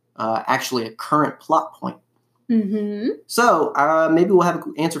actually a current plot point. Mm-hmm. So maybe we'll have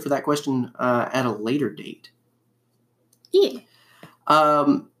an answer for that question at a later date. Yeah.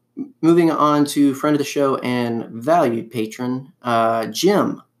 Moving on to friend of the show and valued patron,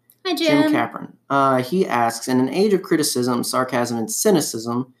 Jim. Hi, Jim. Jim Capron. He asks, in an age of criticism, sarcasm, and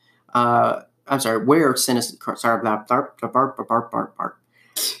cynicism, where cynicism...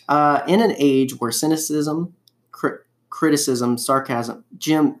 in an age where cynicism, criticism, sarcasm...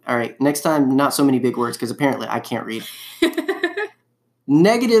 Jim, all right, next time, not so many big words, because apparently I can't read.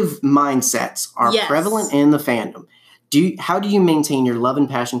 Negative mindsets are prevalent in the fandom. How do you maintain your love and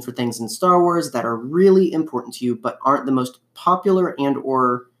passion for things in Star Wars that are really important to you, but aren't the most popular, and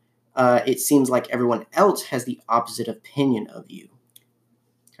or it seems like everyone else has the opposite opinion of you?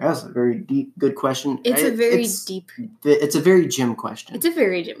 That's a very deep, good question. It's a very Jim question. It's a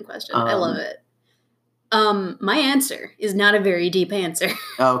very Jim question. I love it. My answer is not a very deep answer.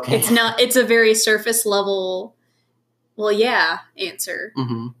 Okay. It's not. It's a very surface level. Well, yeah, answer.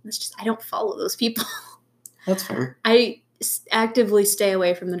 Mm-hmm. It's just I don't follow those people. That's fair. I actively stay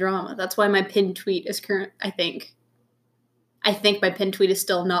away from the drama. That's why my pinned tweet is current. I think my pinned tweet is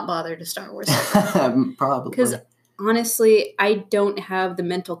still not bothered to Star Wars. Probably. Because honestly, I don't have the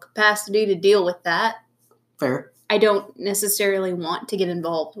mental capacity to deal with that. Fair. I don't necessarily want to get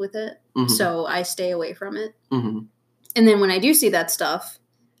involved with it. Mm-hmm. So I stay away from it. Mm-hmm. And then when I do see that stuff,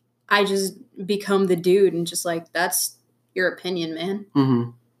 I just become the dude and just like, that's your opinion, man.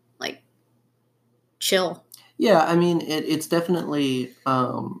 Mm-hmm. Like, chill. Yeah, I mean, it's definitely...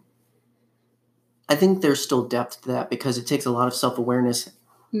 I think there's still depth to that because it takes a lot of self-awareness.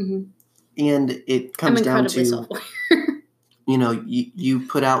 Mm-hmm. And it comes down to, self-aware. you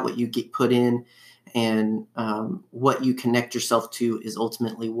put out what you get put in, and what you connect yourself to is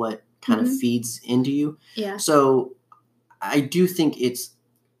ultimately what kind of feeds into you. Yeah. So I do think it's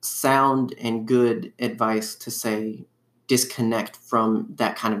sound and good advice to say disconnect from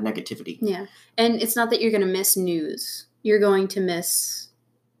that kind of negativity. Yeah. And it's not that you're going to miss news. You're going to miss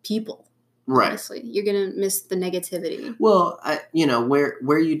people. Right. Honestly, you're going to miss the negativity. Well,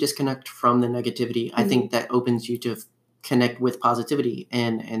 where you disconnect from the negativity, I think that opens you to connect with positivity.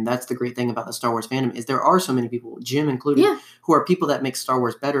 And that's the great thing about the Star Wars fandom is there are so many people, Jim included, who are people that make Star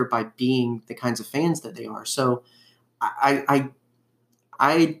Wars better by being the kinds of fans that they are. So I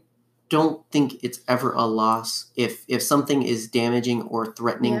don't think it's ever a loss if something is damaging or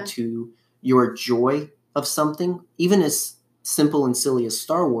threatening to your joy of something, even as simple and silly as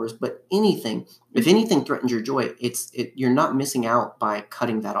Star Wars, but anything, if anything threatens your joy, you're not missing out by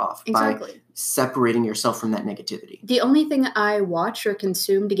cutting that off, by separating yourself from that negativity. The only thing I watch or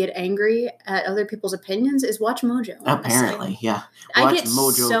consume to get angry at other people's opinions is Watch Mojo. Apparently, yeah. I get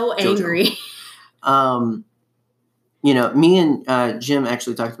so angry. Me and Jim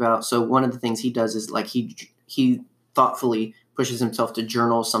actually talked about, so one of the things he does is like he thoughtfully pushes himself to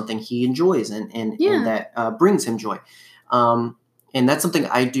journal something he enjoys and that brings him joy. And that's something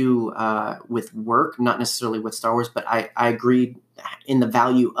I do with work, not necessarily with Star Wars, but I agree in the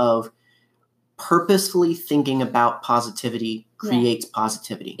value of purposefully thinking about positivity creates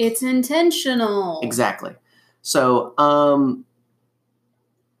positivity. It's intentional. Exactly. So,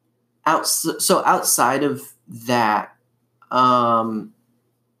 outside of that, I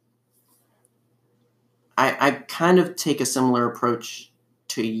kind of take a similar approach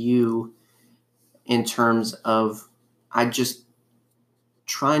to you in terms of I just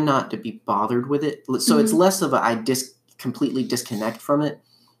try not to be bothered with it. So it's less of completely disconnect from it,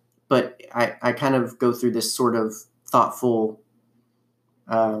 but I kind of go through this sort of thoughtful,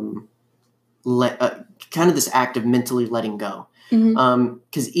 kind of this act of mentally letting go.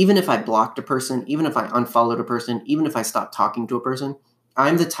 Because even if I blocked a person, even if I unfollowed a person, even if I stopped talking to a person,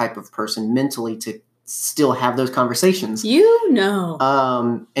 I'm the type of person mentally to still have those conversations.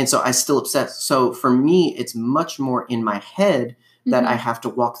 And so I still upset. So for me, it's much more in my head that I have to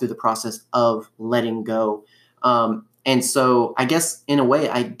walk through the process of letting go. And so I guess in a way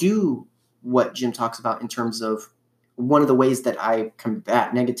I do what Jim talks about in terms of one of the ways that I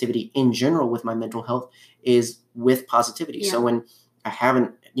combat negativity in general with my mental health is with positivity. Yeah. So when I have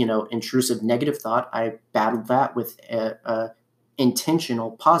an, intrusive negative thought, I battle that with a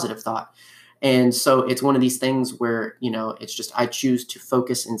intentional positive thought. And so it's one of these things where, it's just, I choose to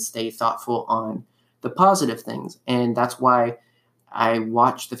focus and stay thoughtful on the positive things. And that's why I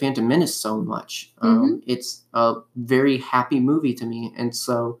watch The Phantom Menace so much. It's a very happy movie to me. And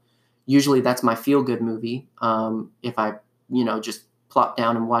so usually that's my feel-good movie. If I, just plop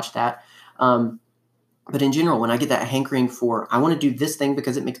down and watch that. But in general, when I get that hankering for, I want to do this thing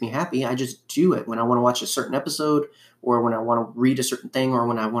because it makes me happy, I just do it. When I want to watch a certain episode or when I want to read a certain thing or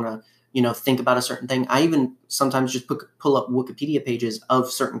when I want to, think about a certain thing. I even sometimes just pull up Wikipedia pages of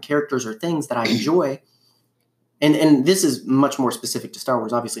certain characters or things that I enjoy. And this is much more specific to Star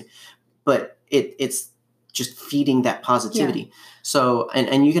Wars, obviously, but it's just feeding that positivity. Yeah. So,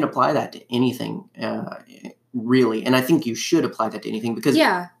 and you can apply that to anything, really. And I think you should apply that to anything because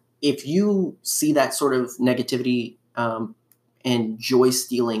if you see that sort of negativity and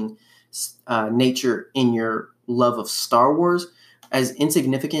joy-stealing nature in your love of Star Wars, as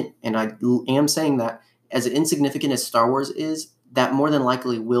insignificant, and I am saying that, as insignificant as Star Wars is, that more than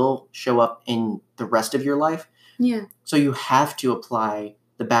likely will show up in the rest of your life. Yeah. So you have to apply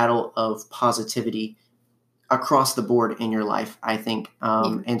the battle of positivity across the board in your life, I think.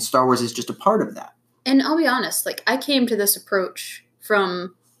 And Star Wars is just a part of that. And I'll be honest, I came to this approach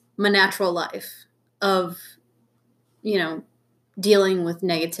from my natural life of, dealing with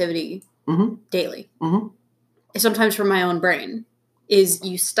negativity daily. Sometimes from my own brain, is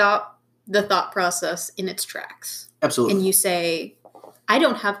you stop the thought process in its tracks. Absolutely. And you say, I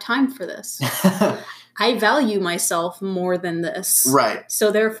don't have time for this. I value myself more than this. Right.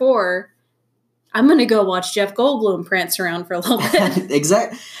 So therefore, I'm going to go watch Jeff Goldblum prance around for a little bit.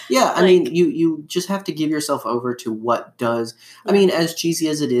 Exactly. Yeah. I mean, you just have to give yourself over to what does. I mean, as cheesy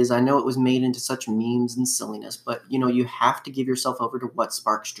as it is, I know it was made into such memes and silliness, but, you have to give yourself over to what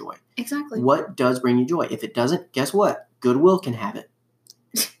sparks joy. Exactly. What does bring you joy? If it doesn't, guess what? Goodwill can have it.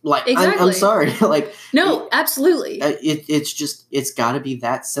 Exactly. I'm sorry. No, absolutely. It's got to be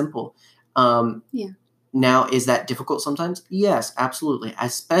that simple. Now, is that difficult sometimes? Yes, absolutely.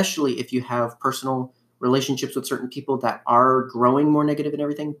 Especially if you have personal relationships with certain people that are growing more negative and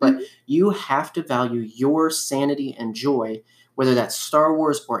everything. But you have to value your sanity and joy, whether that's Star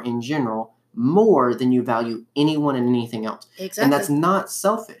Wars or in general, more than you value anyone and anything else. Exactly. And that's not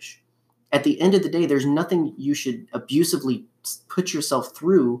selfish. At the end of the day, there's nothing you should abusively put yourself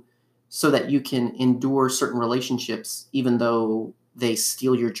through so that you can endure certain relationships, even though they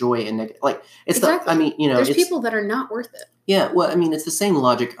steal your joy and it's exactly. There's people that are not worth it. Yeah, well, I mean, it's the same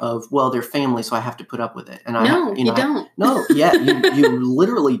logic of, well, they're family, so I have to put up with it. And you don't. You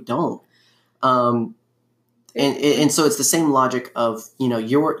literally don't. And so it's the same logic of,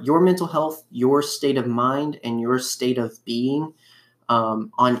 your mental health, your state of mind, and your state of being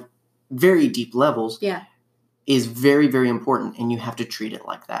on very deep levels is very, very important, and you have to treat it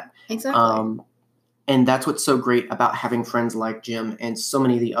like that. Exactly. And that's what's so great about having friends like Jim and so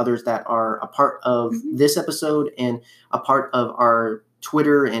many of the others that are a part of this episode and a part of our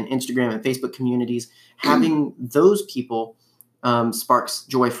Twitter and Instagram and Facebook communities. Having those people sparks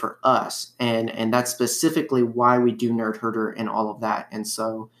joy for us. And that's specifically why we do Nerd Herder and all of that. And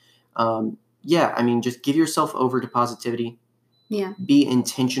so, just give yourself over to positivity. Yeah. Be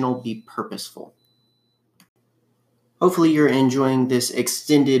intentional, be purposeful. Hopefully you're enjoying this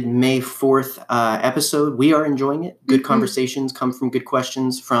extended May 4th episode. We are enjoying it. Good conversations come from good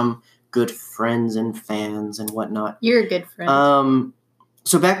questions from good friends and fans and whatnot. You're a good friend.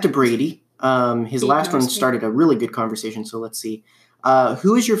 So back to Brady. His last one started a really good conversation. So let's see.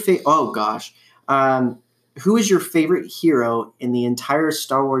 Who is your favorite? Oh gosh. Who is your favorite hero in the entire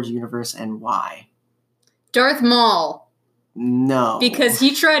Star Wars universe and why? Darth Maul. No. Because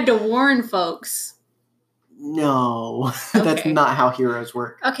he tried to warn folks. No, that's not how heroes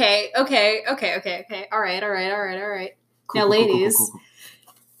work. Okay. All right. Cool, now, ladies. Cool.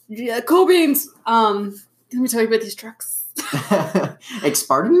 Yeah, cool beans. Let me tell you about these trucks.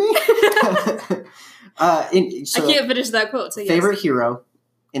 Pardon me? I can't finish that quote. So favorite hero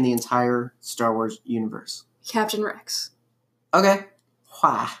in the entire Star Wars universe? Captain Rex. Okay.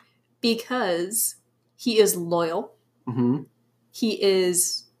 Why? Because he is loyal. Mm-hmm. He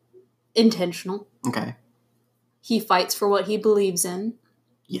is intentional. Okay. He fights for what he believes in.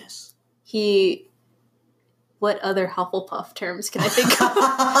 Yes. What other Hufflepuff terms can I think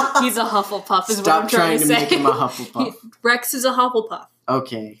of? He's a Hufflepuff is what I'm trying to say. Stop trying to make him a Hufflepuff. Rex is a Hufflepuff.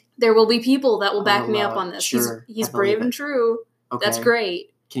 Okay. There will be people that will back me up on this. Sure, he's brave and true. Okay. That's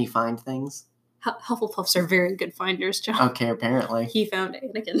great. Can he find things? Hufflepuffs are very good finders, John. Okay, apparently. He found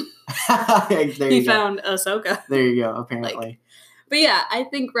Anakin. He found Ahsoka. There you go, apparently. But yeah, I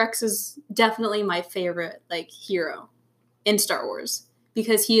think Rex is definitely my favorite, hero in Star Wars.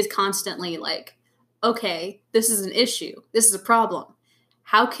 Because he is constantly okay, this is an issue. This is a problem.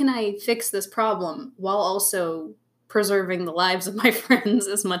 How can I fix this problem while also preserving the lives of my friends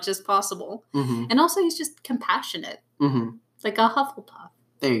as much as possible? Mm-hmm. And also, he's just compassionate. Mm-hmm. Like a Hufflepuff.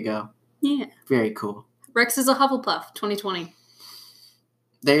 There you go. Yeah. Very cool. Rex is a Hufflepuff, 2020.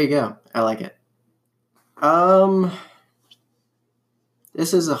 There you go. I like it.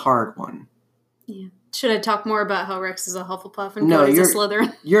 This is a hard one. Yeah. Should I talk more about how Rex is a Hufflepuff and Cody's a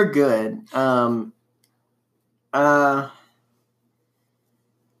Slytherin? You're good.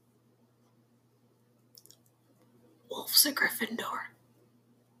 Wolf's a Gryffindor.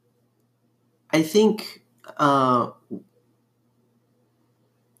 I think now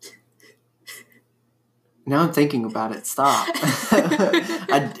I'm thinking about it. Stop.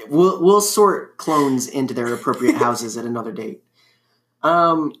 We'll sort clones into their appropriate houses at another date.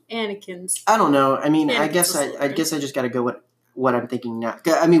 Anakin's. I don't know. I mean, I guess I just got to go with what I'm thinking now.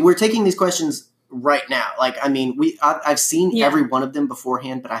 I mean, we're taking these questions right now. I've seen every one of them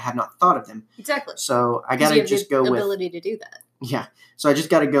beforehand, but I have not thought of them. Exactly. So I got to just go with ability to do that. Yeah. So I just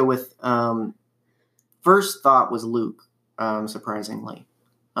got to go with first thought was Luke, surprisingly.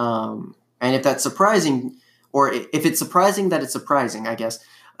 And if that's surprising, or if it's surprising that it's surprising, I guess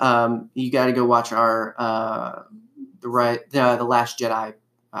you got to go watch our the Last Jedi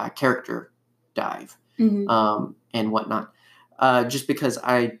character dive and whatnot. Just because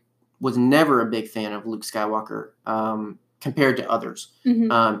I was never a big fan of Luke Skywalker compared to others.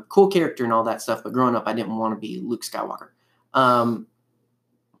 Mm-hmm. Cool character and all that stuff, but growing up, I didn't want to be Luke Skywalker. And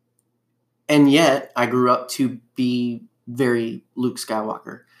yet, I grew up to be very Luke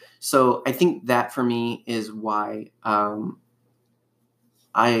Skywalker. So I think that for me is why I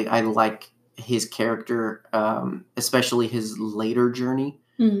like his character, especially his later journey.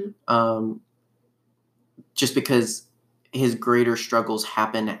 Mm-hmm. Just because his greater struggles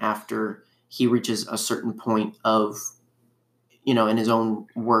happen after he reaches a certain point of, in his own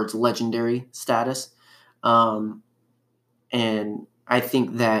words, legendary status. And I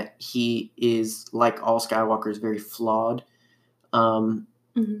think that he is, like all Skywalkers, very flawed. And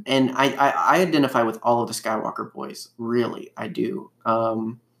I identify with all of the Skywalker boys. Really, I do.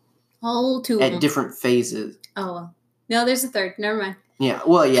 All two of them. At different phases. Oh, well. No, there's a third. Never mind. Yeah,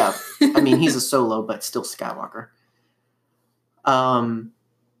 well, yeah. I mean, he's a solo, but still Skywalker.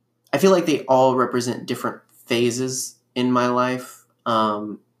 I feel like they all represent different phases in my life.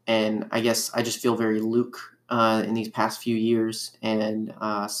 And I guess I just feel very Luke in these past few years. And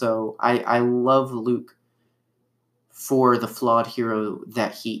so I love Luke for the flawed hero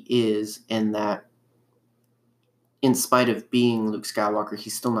that he is, and that in spite of being Luke Skywalker,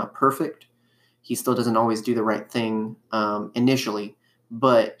 he's still not perfect. He still doesn't always do the right thing initially,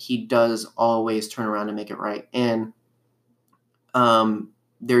 but he does always turn around and make it right. And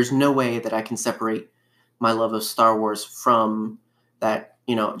there's no way that I can separate my love of Star Wars from that,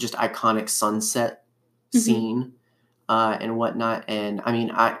 just iconic sunset scene and whatnot. And I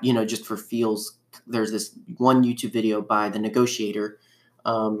mean, just for feels, there's this one YouTube video by The Negotiator.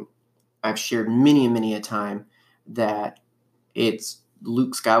 I've shared many and many a time that it's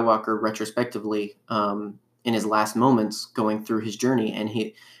Luke Skywalker retrospectively in his last moments going through his journey, and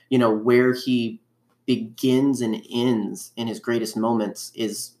he, where he begins and ends in his greatest moments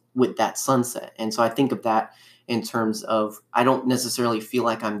is with that sunset. And so I think of that in terms of, I don't necessarily feel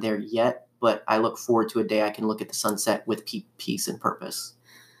like I'm there yet, but I look forward to a day I can look at the sunset with peace and purpose.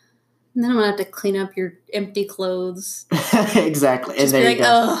 And then I'm going to have to clean up your empty clothes. Exactly. Just and there be like, you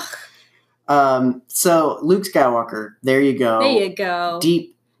go. Ugh. So Luke Skywalker, there you go. There you go.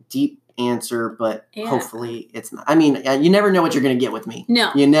 Deep answer, but hopefully it's not. I mean, you never know what you're going to get with me.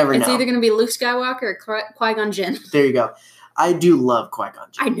 No. You never know. It's either going to be Luke Skywalker or Qui-Gon Jinn. There you go. I do love Qui-Gon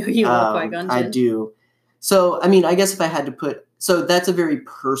Jinn. I know you love Qui-Gon Jinn. I do. So, I mean, I guess if I had to put... So that's a very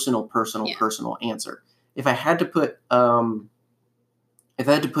personal answer. If I had to put... a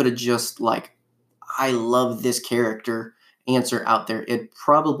just like, I love this character answer out there, it'd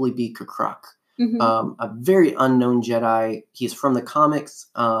probably be K'Kruk. A very unknown Jedi. He's from the comics,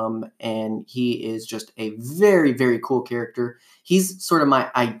 and he is just a very, very cool character. He's sort of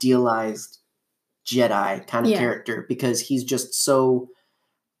my idealized Jedi kind of character, because he's just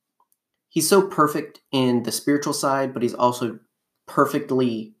he's so perfect in the spiritual side, but he's also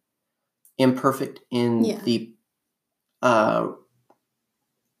perfectly imperfect in the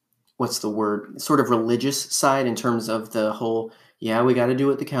what's the word? Sort of religious side, in terms of the whole, we got to do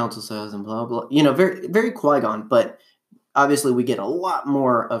what the council says and blah, blah. Very, very Qui-Gon, but obviously we get a lot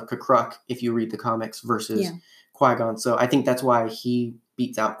more of K'Kruk if you read the comics versus Qui-Gon. So I think that's why he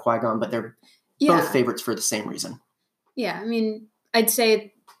beats out Qui-Gon, but they're both favorites for the same reason. Yeah, I mean, I'd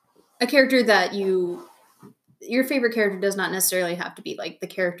say a character that your favorite character does not necessarily have to be like the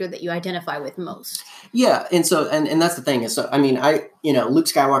character that you identify with most. Yeah, and so and that's the thing is, so I mean, Luke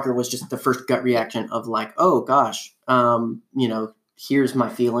Skywalker was just the first gut reaction of like, oh gosh, here's my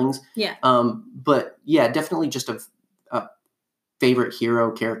feelings. Yeah. But yeah, definitely just a favorite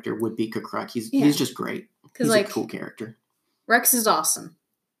hero character would be K'Kruk. He's just great. He's a cool character. Rex is awesome.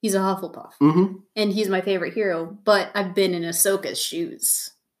 He's a Hufflepuff, and he's my favorite hero. But I've been in Ahsoka's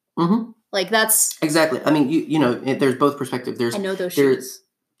shoes. Like, that's... Exactly. I mean, there's both perspectives. I know those shoes.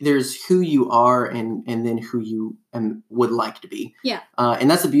 There's who you are and then who you would like to be. Yeah.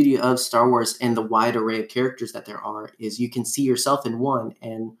 And that's the beauty of Star Wars and the wide array of characters that there are, is you can see yourself in one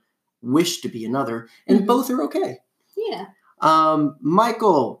and wish to be another, and both are okay. Yeah.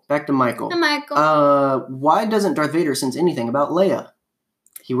 Michael. Back to Michael. Hi, Michael. Why doesn't Darth Vader sense anything about Leia?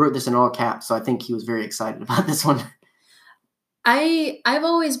 He wrote this in all caps, so I think he was very excited about this one. I've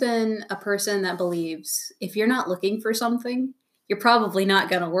always been a person that believes if you're not looking for something, you're probably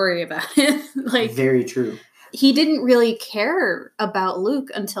not going to worry about it. Like, very true. He didn't really care about Luke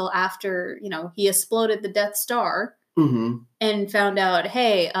until after, he exploded the Death Star and found out,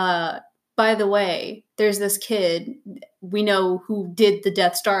 hey, by the way, there's this kid, we know who did the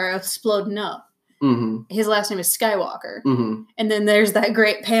Death Star exploding up. His last name is Skywalker. And then there's that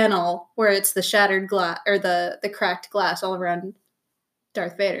great panel where it's the shattered glass, or the cracked glass all around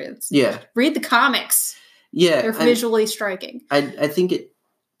Darth Vader. Read the comics. Yeah. They're visually striking. I think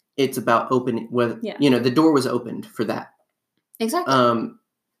it's about opening, the door was opened for that. Exactly.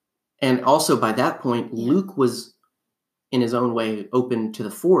 And also by that point, Luke was in his own way open to the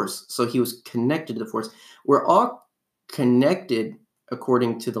Force. So he was connected to the Force. We're all connected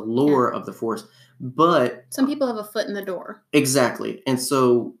according to the lore of the Force. But some people have a foot in the door. Exactly. And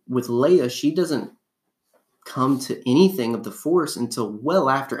so with Leia, she doesn't come to anything of the Force until well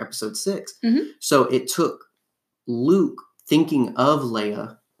after Episode 6. So it took Luke thinking of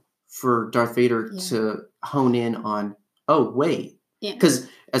Leia for Darth Vader to hone in on, oh, wait. Because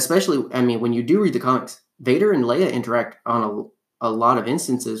especially, I mean, when you do read the comics, Vader and Leia interact on a lot of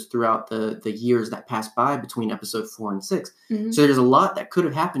instances throughout the years that pass by between Episode 4 and 6. So there's a lot that could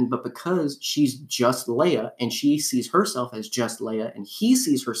have happened, but because she's just Leia, and she sees herself as just Leia, and he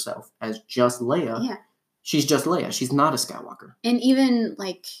sees herself as just Leia, She's just Leia. She's not a Skywalker. And even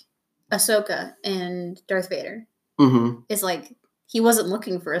like Ahsoka and Darth Vader is like, he wasn't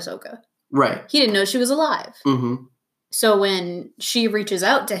looking for Ahsoka. Right. He didn't know she was alive. So when she reaches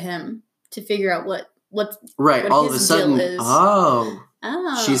out to him to figure out what all of a sudden,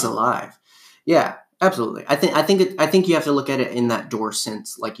 she's alive. Yeah, absolutely. I think you have to look at it in that door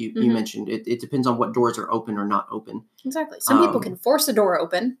sense, like you mentioned. It depends on what doors are open or not open. Exactly. Some people can force a door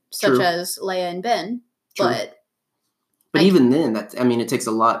open, such as Leia and Ben. True. But even then, it takes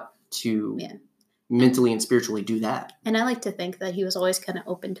a lot to mentally and spiritually do that. And I like to think that he was always kind of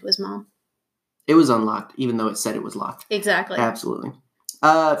open to his mom. It was unlocked, even though it said it was locked. Exactly. Absolutely.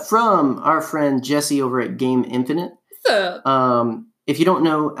 From our friend Jesse over at Game Infinite. What's up? If you don't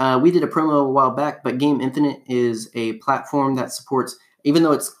know, we did a promo a while back, but Game Infinite is a platform that supports, even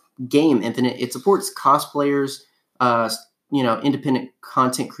though it's Game Infinite, it supports cosplayers, independent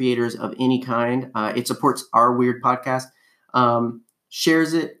content creators of any kind. It supports our weird podcast,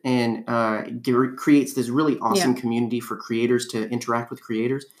 shares it, and creates this really awesome community for creators to interact with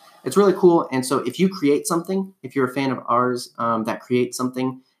creators. It's really cool. And so if you create something, if you're a fan of ours that creates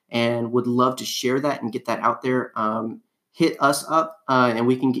something and would love to share that and get that out there, hit us up and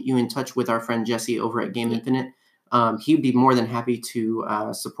we can get you in touch with our friend Jesse over at Game Infinite. He'd be more than happy to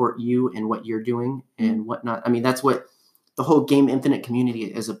support you and what you're doing and whatnot. That's what the whole Game Infinite community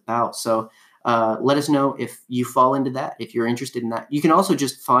is about. So let us know if you fall into that, if you're interested in that. You can also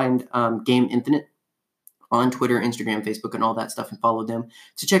just find Game Infinite on Twitter, Instagram, Facebook, and all that stuff, and follow them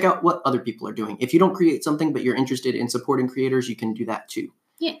to check out what other people are doing. If you don't create something, but you're interested in supporting creators, you can do that too.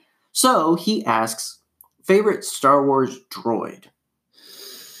 Yeah. So he asks, favorite Star Wars droid?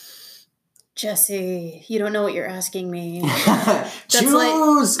 Jesse, you don't know what you're asking me.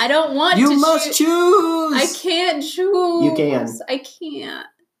 Choose! I don't want to choose. You must choose! I can't choose. You can. I can't.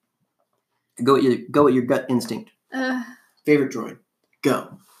 Go with your gut instinct. Favorite droid?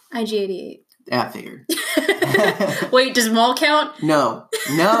 Go. IG-88. I figured. Wait, does Maul count? No.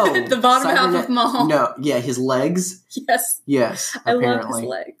 The bottom half of Maul. No. Yeah, his legs. Yes. I love his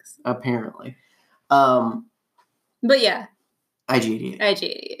legs. Apparently. But yeah.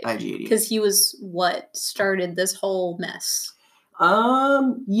 IG-88. Because he was what started this whole mess.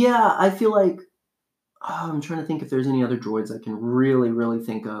 Yeah, I feel like I'm trying to think if there's any other droids I can really, really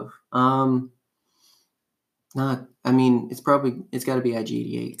think of. It's got to be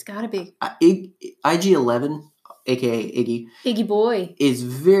IG-88. It's got to be. IG-11, aka Iggy. Iggy boy. Is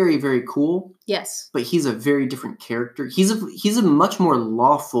very, very cool. Yes. But he's a very different character. He's a much more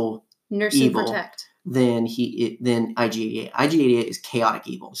lawful nurse evil and protect than IG-88. IG-88 is chaotic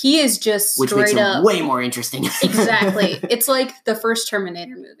evil. He is just which straight makes him up way more interesting. Exactly. It's like the first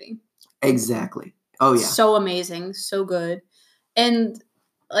Terminator movie. Exactly. Oh yeah. So amazing, so good. And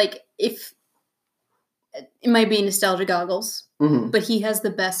like if it might be nostalgia goggles, but he has the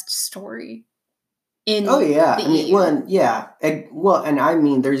best story in there's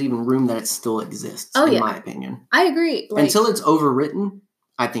even room that it still exists in my opinion. I agree. Until it's overwritten,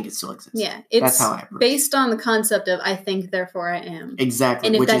 I think it still exists. Yeah, that's how I approach. Based on the concept of I think, therefore I am. Exactly.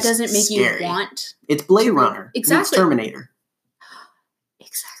 And if that doesn't make you want, it's Blade Runner. Exactly. It's Terminator.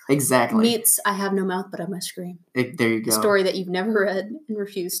 Exactly. Meets I have no mouth, but I must scream. There you go. A story that you've never read and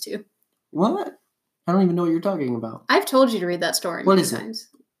refused to. What? I don't even know what you're talking about. I've told you to read that story many times.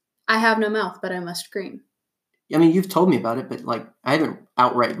 I have no mouth, but I must scream. You've told me about it, but I haven't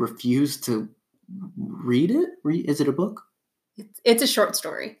outright refused to read it. Is it a book? It's a short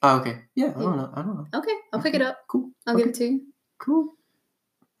story. Oh, okay. Yeah, I don't know. Okay, I'll pick it up. Cool. I'll give it to you. Cool.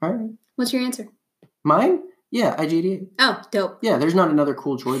 All right. What's your answer? Mine? Yeah, IG-88. Oh, dope. Yeah, there's not another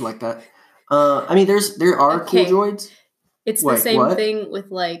cool droid like that. There are cool droids. It's the same thing with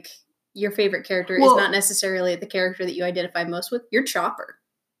your favorite character is not necessarily the character that you identify most with. You're Chopper.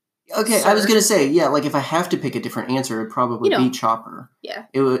 Okay, sir. I was gonna say, yeah, if I have to pick a different answer, it'd probably be Chopper. Yeah.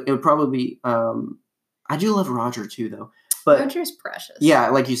 It would probably be. I do love Roger too, though. But Roger's precious. Yeah,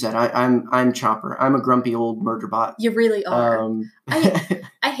 like you said, I'm Chopper. I'm a grumpy old murder bot. You really are.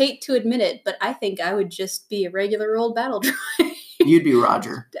 I hate to admit it, but I think I would just be a regular old battle droid. You'd be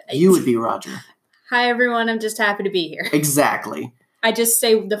Roger. You would be Roger. Hi everyone, I'm just happy to be here. Exactly. I just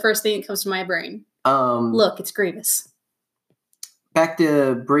say the first thing that comes to my brain. Look, it's Grievous. Back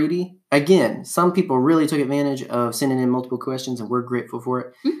to Brady. Again, some people really took advantage of sending in multiple questions, and we're grateful for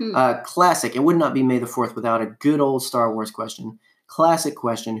it. Mm-hmm. Classic. It would not be May the 4th without a good old Star Wars question. Classic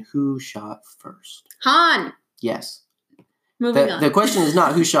question. Who shot first? Han. Yes. Moving on. The question is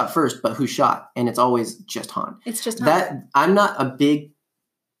not who shot first, but who shot. And it's always just Han. It's just Han. I'm not a big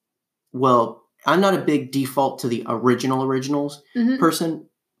default to the originals person.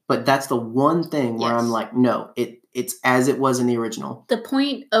 But that's the one thing where I'm like, no, it's as it was in the original. The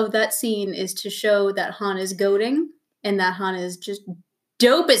point of that scene is to show that Han is goading and that Han is just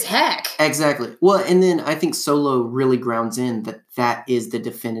dope as heck. Exactly. Well, and then I think Solo really grounds in that is the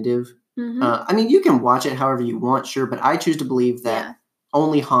definitive. Mm-hmm. I mean, you can watch it however you want, sure, but I choose to believe that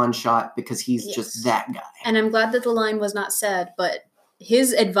only Han shot because he's just that guy. And I'm glad that the line was not said, but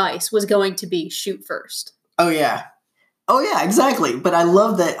his advice was going to be shoot first. Oh, yeah. Oh, yeah, exactly. But I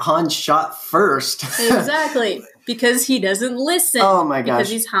love that Han shot first. Exactly. Because he doesn't listen. Oh, my gosh. Because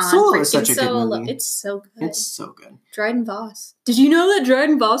he's Han. Solo is such a good movie. It's so good. It's so good. Dryden Voss. Did you know that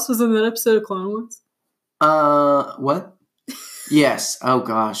Dryden Voss was in that episode of Clone Wars? What? Yes. Oh,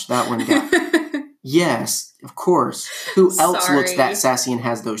 gosh. That one got... Yes, of course. Who else looks that sassy and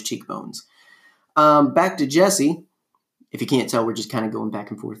has those cheekbones? Back to Jesse. If you can't tell, we're just kind of going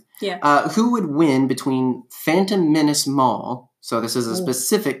back and forth. Yeah. Who would win between Phantom Menace Maul, so this is a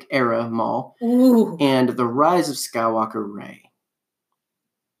specific era Maul, and The Rise of Skywalker Rey?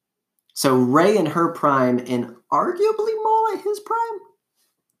 So Rey in her prime and arguably Maul at his prime?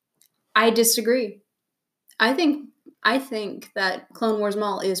 I disagree. I think that Clone Wars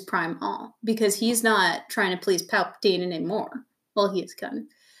Maul is prime Maul because he's not trying to please Palpatine anymore. Well, he is kind of.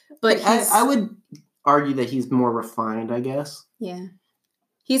 But I would argue that he's more refined, I guess. Yeah.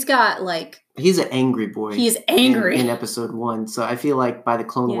 He's got like... He's an angry boy. He's angry. In episode 1. So I feel like by the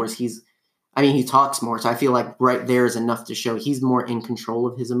Clone Wars, he talks more. So I feel like right there is enough to show he's more in control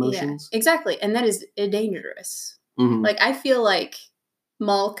of his emotions. Yeah, exactly. And that is dangerous. Mm-hmm. Like, I feel like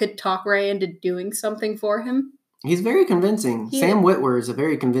Maul could talk Rey into doing something for him. He's very convincing. Sam Witwer is a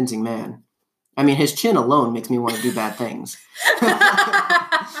very convincing man. I mean, his chin alone makes me want to do bad things.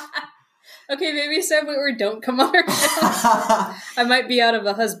 Okay, maybe Sam Witwer don't come on our show. I might be out of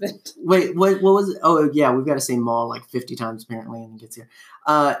a husband. Wait, what was it? Oh, yeah, we've got to say Maul like 50 times apparently and he gets here.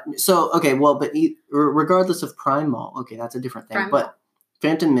 But regardless of Prime Maul, okay, that's a different thing. But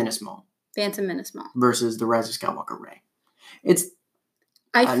Maul. Phantom Menace Maul. Versus The Rise of Skywalker Rey.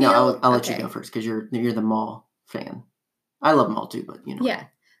 I'll let you go first because you're the Maul fan. I love Maul too, but you know. Yeah.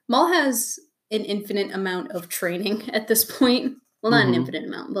 Maul has an infinite amount of training at this point. Well, not an infinite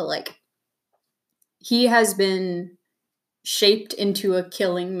amount, but like he has been shaped into a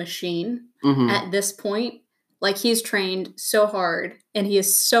killing machine at this point. Like he's trained so hard and he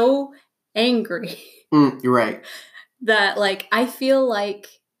is so angry. You're right. That like I feel like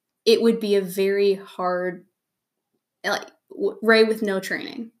it would be a very hard like Rey with no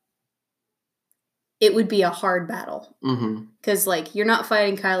training. It would be a hard battle. Because, like, you're not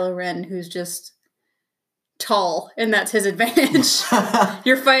fighting Kylo Ren, who's just tall, and that's his advantage.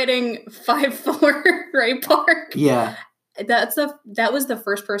 You're fighting 5'4" Ray Park. Yeah. That was the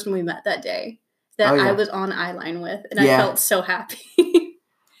first person we met that day that I was on eyeline with, and I felt so happy.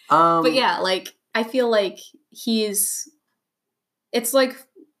 But yeah, like, I feel like it's like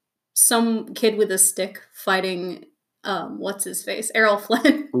some kid with a stick fighting, what's his face? Errol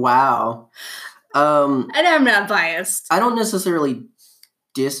Flynn. Wow. And I'm not biased. I don't necessarily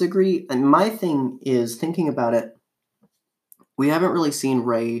disagree. And my thing is, thinking about it, we haven't really seen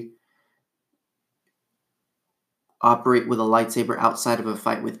Rey operate with a lightsaber outside of a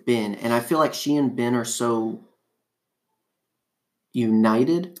fight with Ben. And I feel like she and Ben are so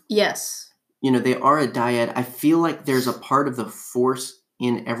united. Yes. You know, they are a dyad. I feel like there's a part of the Force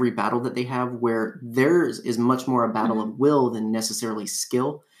in every battle that they have where theirs is much more a battle of will than necessarily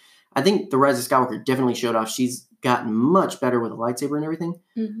skill. I think The Rise of Skywalker definitely showed off. She's gotten much better with a lightsaber and everything.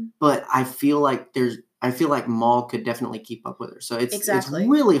 But I feel like Maul could definitely keep up with her. So it's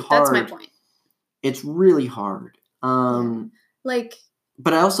really hard. That's my point. It's really hard. But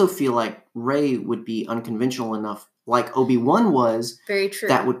I also feel like Rey would be unconventional enough, like Obi-Wan was. Very true.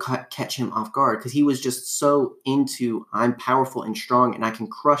 That would catch him off guard because he was just so into I'm powerful and strong and I can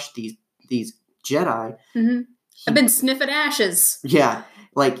crush these Jedi. I've been sniffing ashes. Yeah,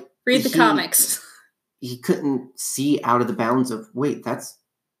 like. Read the comics. He couldn't see out of the bounds of, wait, that's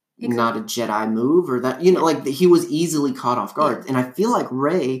not a Jedi move, or that, you know, like he was easily caught off guard. And I feel like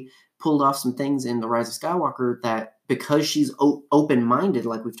Rey pulled off some things in The Rise of Skywalker that because she's open-minded,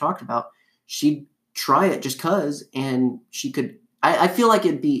 like we've talked about, she'd try it just cause, and she could, I feel like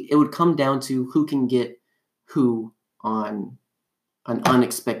it would come down to who can get who on an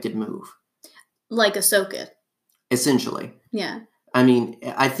unexpected move. Like Ahsoka. Essentially. Yeah. I mean,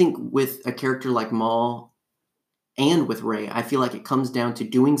 I think with a character like Maul and with Rey, I feel like it comes down to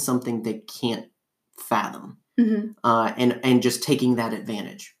doing something they can't fathom, and just taking that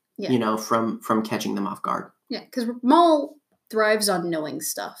advantage, you know, from catching them off guard. Yeah, because Maul thrives on knowing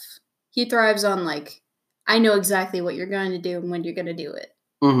stuff. He thrives on like, I know exactly what you're going to do and when you're going to do it.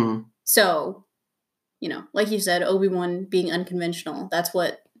 Mm-hmm. So, like you said, Obi-Wan being unconventional, that's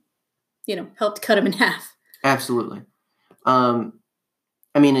what, helped cut him in half. Absolutely.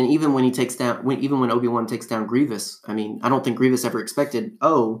 I mean, and even when when Obi-Wan takes down Grievous, I mean, I don't think Grievous ever expected,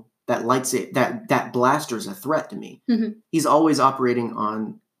 that blaster's a threat to me. Mm-hmm. He's always operating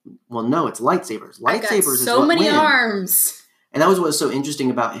on, well, no, it's lightsabers. Lightsabers is so many arms. And that was what was so interesting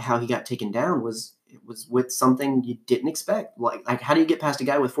about how he got taken down was it was with something you didn't expect. Like how do you get past a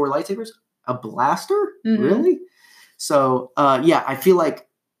guy with 4 lightsabers? A blaster? Mm-hmm. Really? So, yeah, I feel like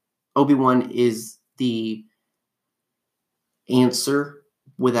Obi-Wan is the answer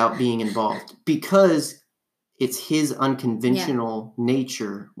without being involved because it's his unconventional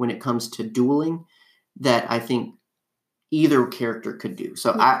nature when it comes to dueling that I think either character could do.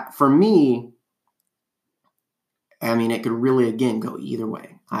 So for me, I mean, it could really, again, go either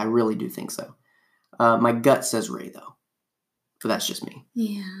way. I really do think so. My gut says Rey, though. So that's just me.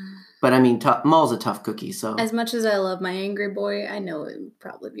 Yeah. But I mean, Maul's a tough cookie, so... As much as I love my angry boy, I know it would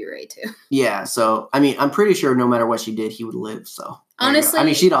probably be Rey, too. Yeah, so, I mean, I'm pretty sure no matter what she did, he would live, so... Honestly, I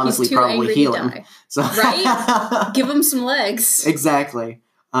mean, she'd honestly probably heal him. So. Right? Give him some legs. Exactly.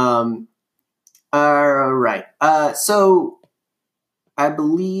 All right. So, I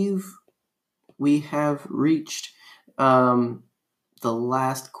believe we have reached the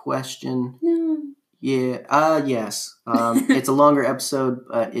last question. No. Yeah. Yes. It's a longer episode,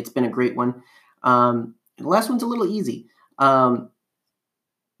 but it's been a great one. The last one's a little easy.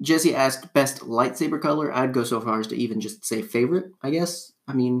 Jesse asked best lightsaber color. I'd go so far as to even just say favorite, I guess.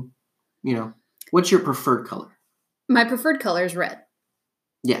 I mean, what's your preferred color? My preferred color is red.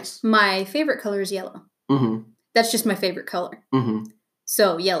 Yes. My favorite color is yellow. Mm-hmm. That's just my favorite color. Mm-hmm.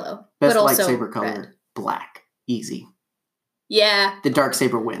 So yellow. Best but also lightsaber color, red. Black. Easy. Yeah. The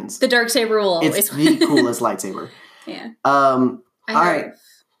Darksaber wins. The Darksaber will always It's the coolest lightsaber. Yeah. All right.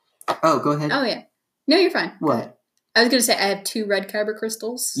 Oh, go ahead. Oh, yeah. No, you're fine. What? I was going to say I have 2 red kyber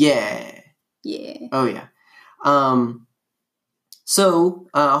crystals. Yeah. Yeah. Oh, yeah. So,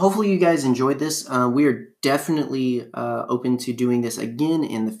 hopefully you guys enjoyed this. We are definitely open to doing this again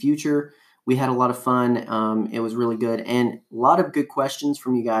in the future. We had a lot of fun. It was really good. And a lot of good questions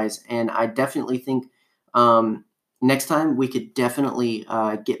from you guys. And I definitely think next time we could definitely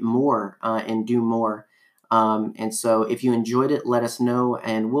get more and do more. And so if you enjoyed it, let us know.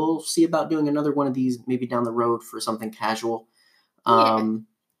 And we'll see about doing another one of these maybe down the road for something casual. Who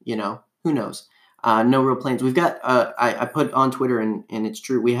knows? No real plans. We've got, I put on Twitter and it's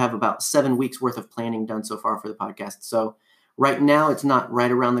true. We have about 7 weeks worth of planning done so far for the podcast. So right now it's not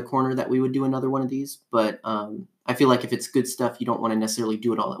right around the corner that we would do another one of these, but I feel like if it's good stuff, you don't want to necessarily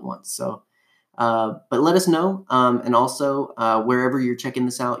do it all at once. So, but let us know. And also wherever you're checking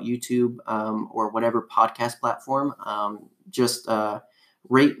this out, YouTube or whatever podcast platform, just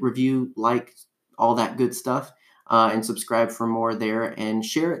rate, review, like, all that good stuff. And subscribe for more there and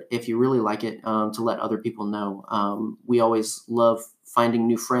share it if you really like it to let other people know. We always love finding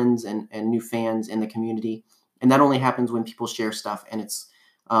new friends and new fans in the community. And that only happens when people share stuff. And it's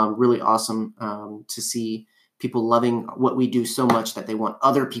really awesome to see people loving what we do so much that they want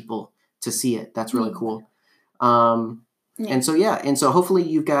other people to see it. That's really cool. And so hopefully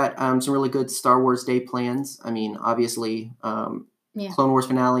you've got some really good Star Wars Day plans. I mean, obviously, Clone Wars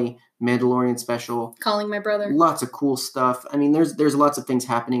finale, Mandalorian special, calling my brother, lots of cool stuff. I mean, there's lots of things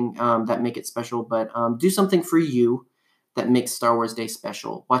happening that make it special, but do something for you that makes Star Wars Day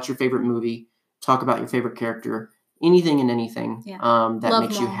special. Watch your favorite movie, talk about your favorite character, anything and anything that Love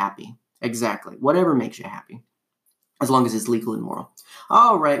makes Maul. you happy. Exactly. Whatever makes you happy, as long as it's legal and moral.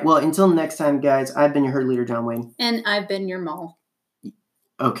 All right. Well, until next time, guys, I've been your herd leader, John Wayne. And I've been your Maul.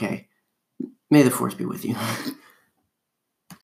 Okay. May the Force be with you.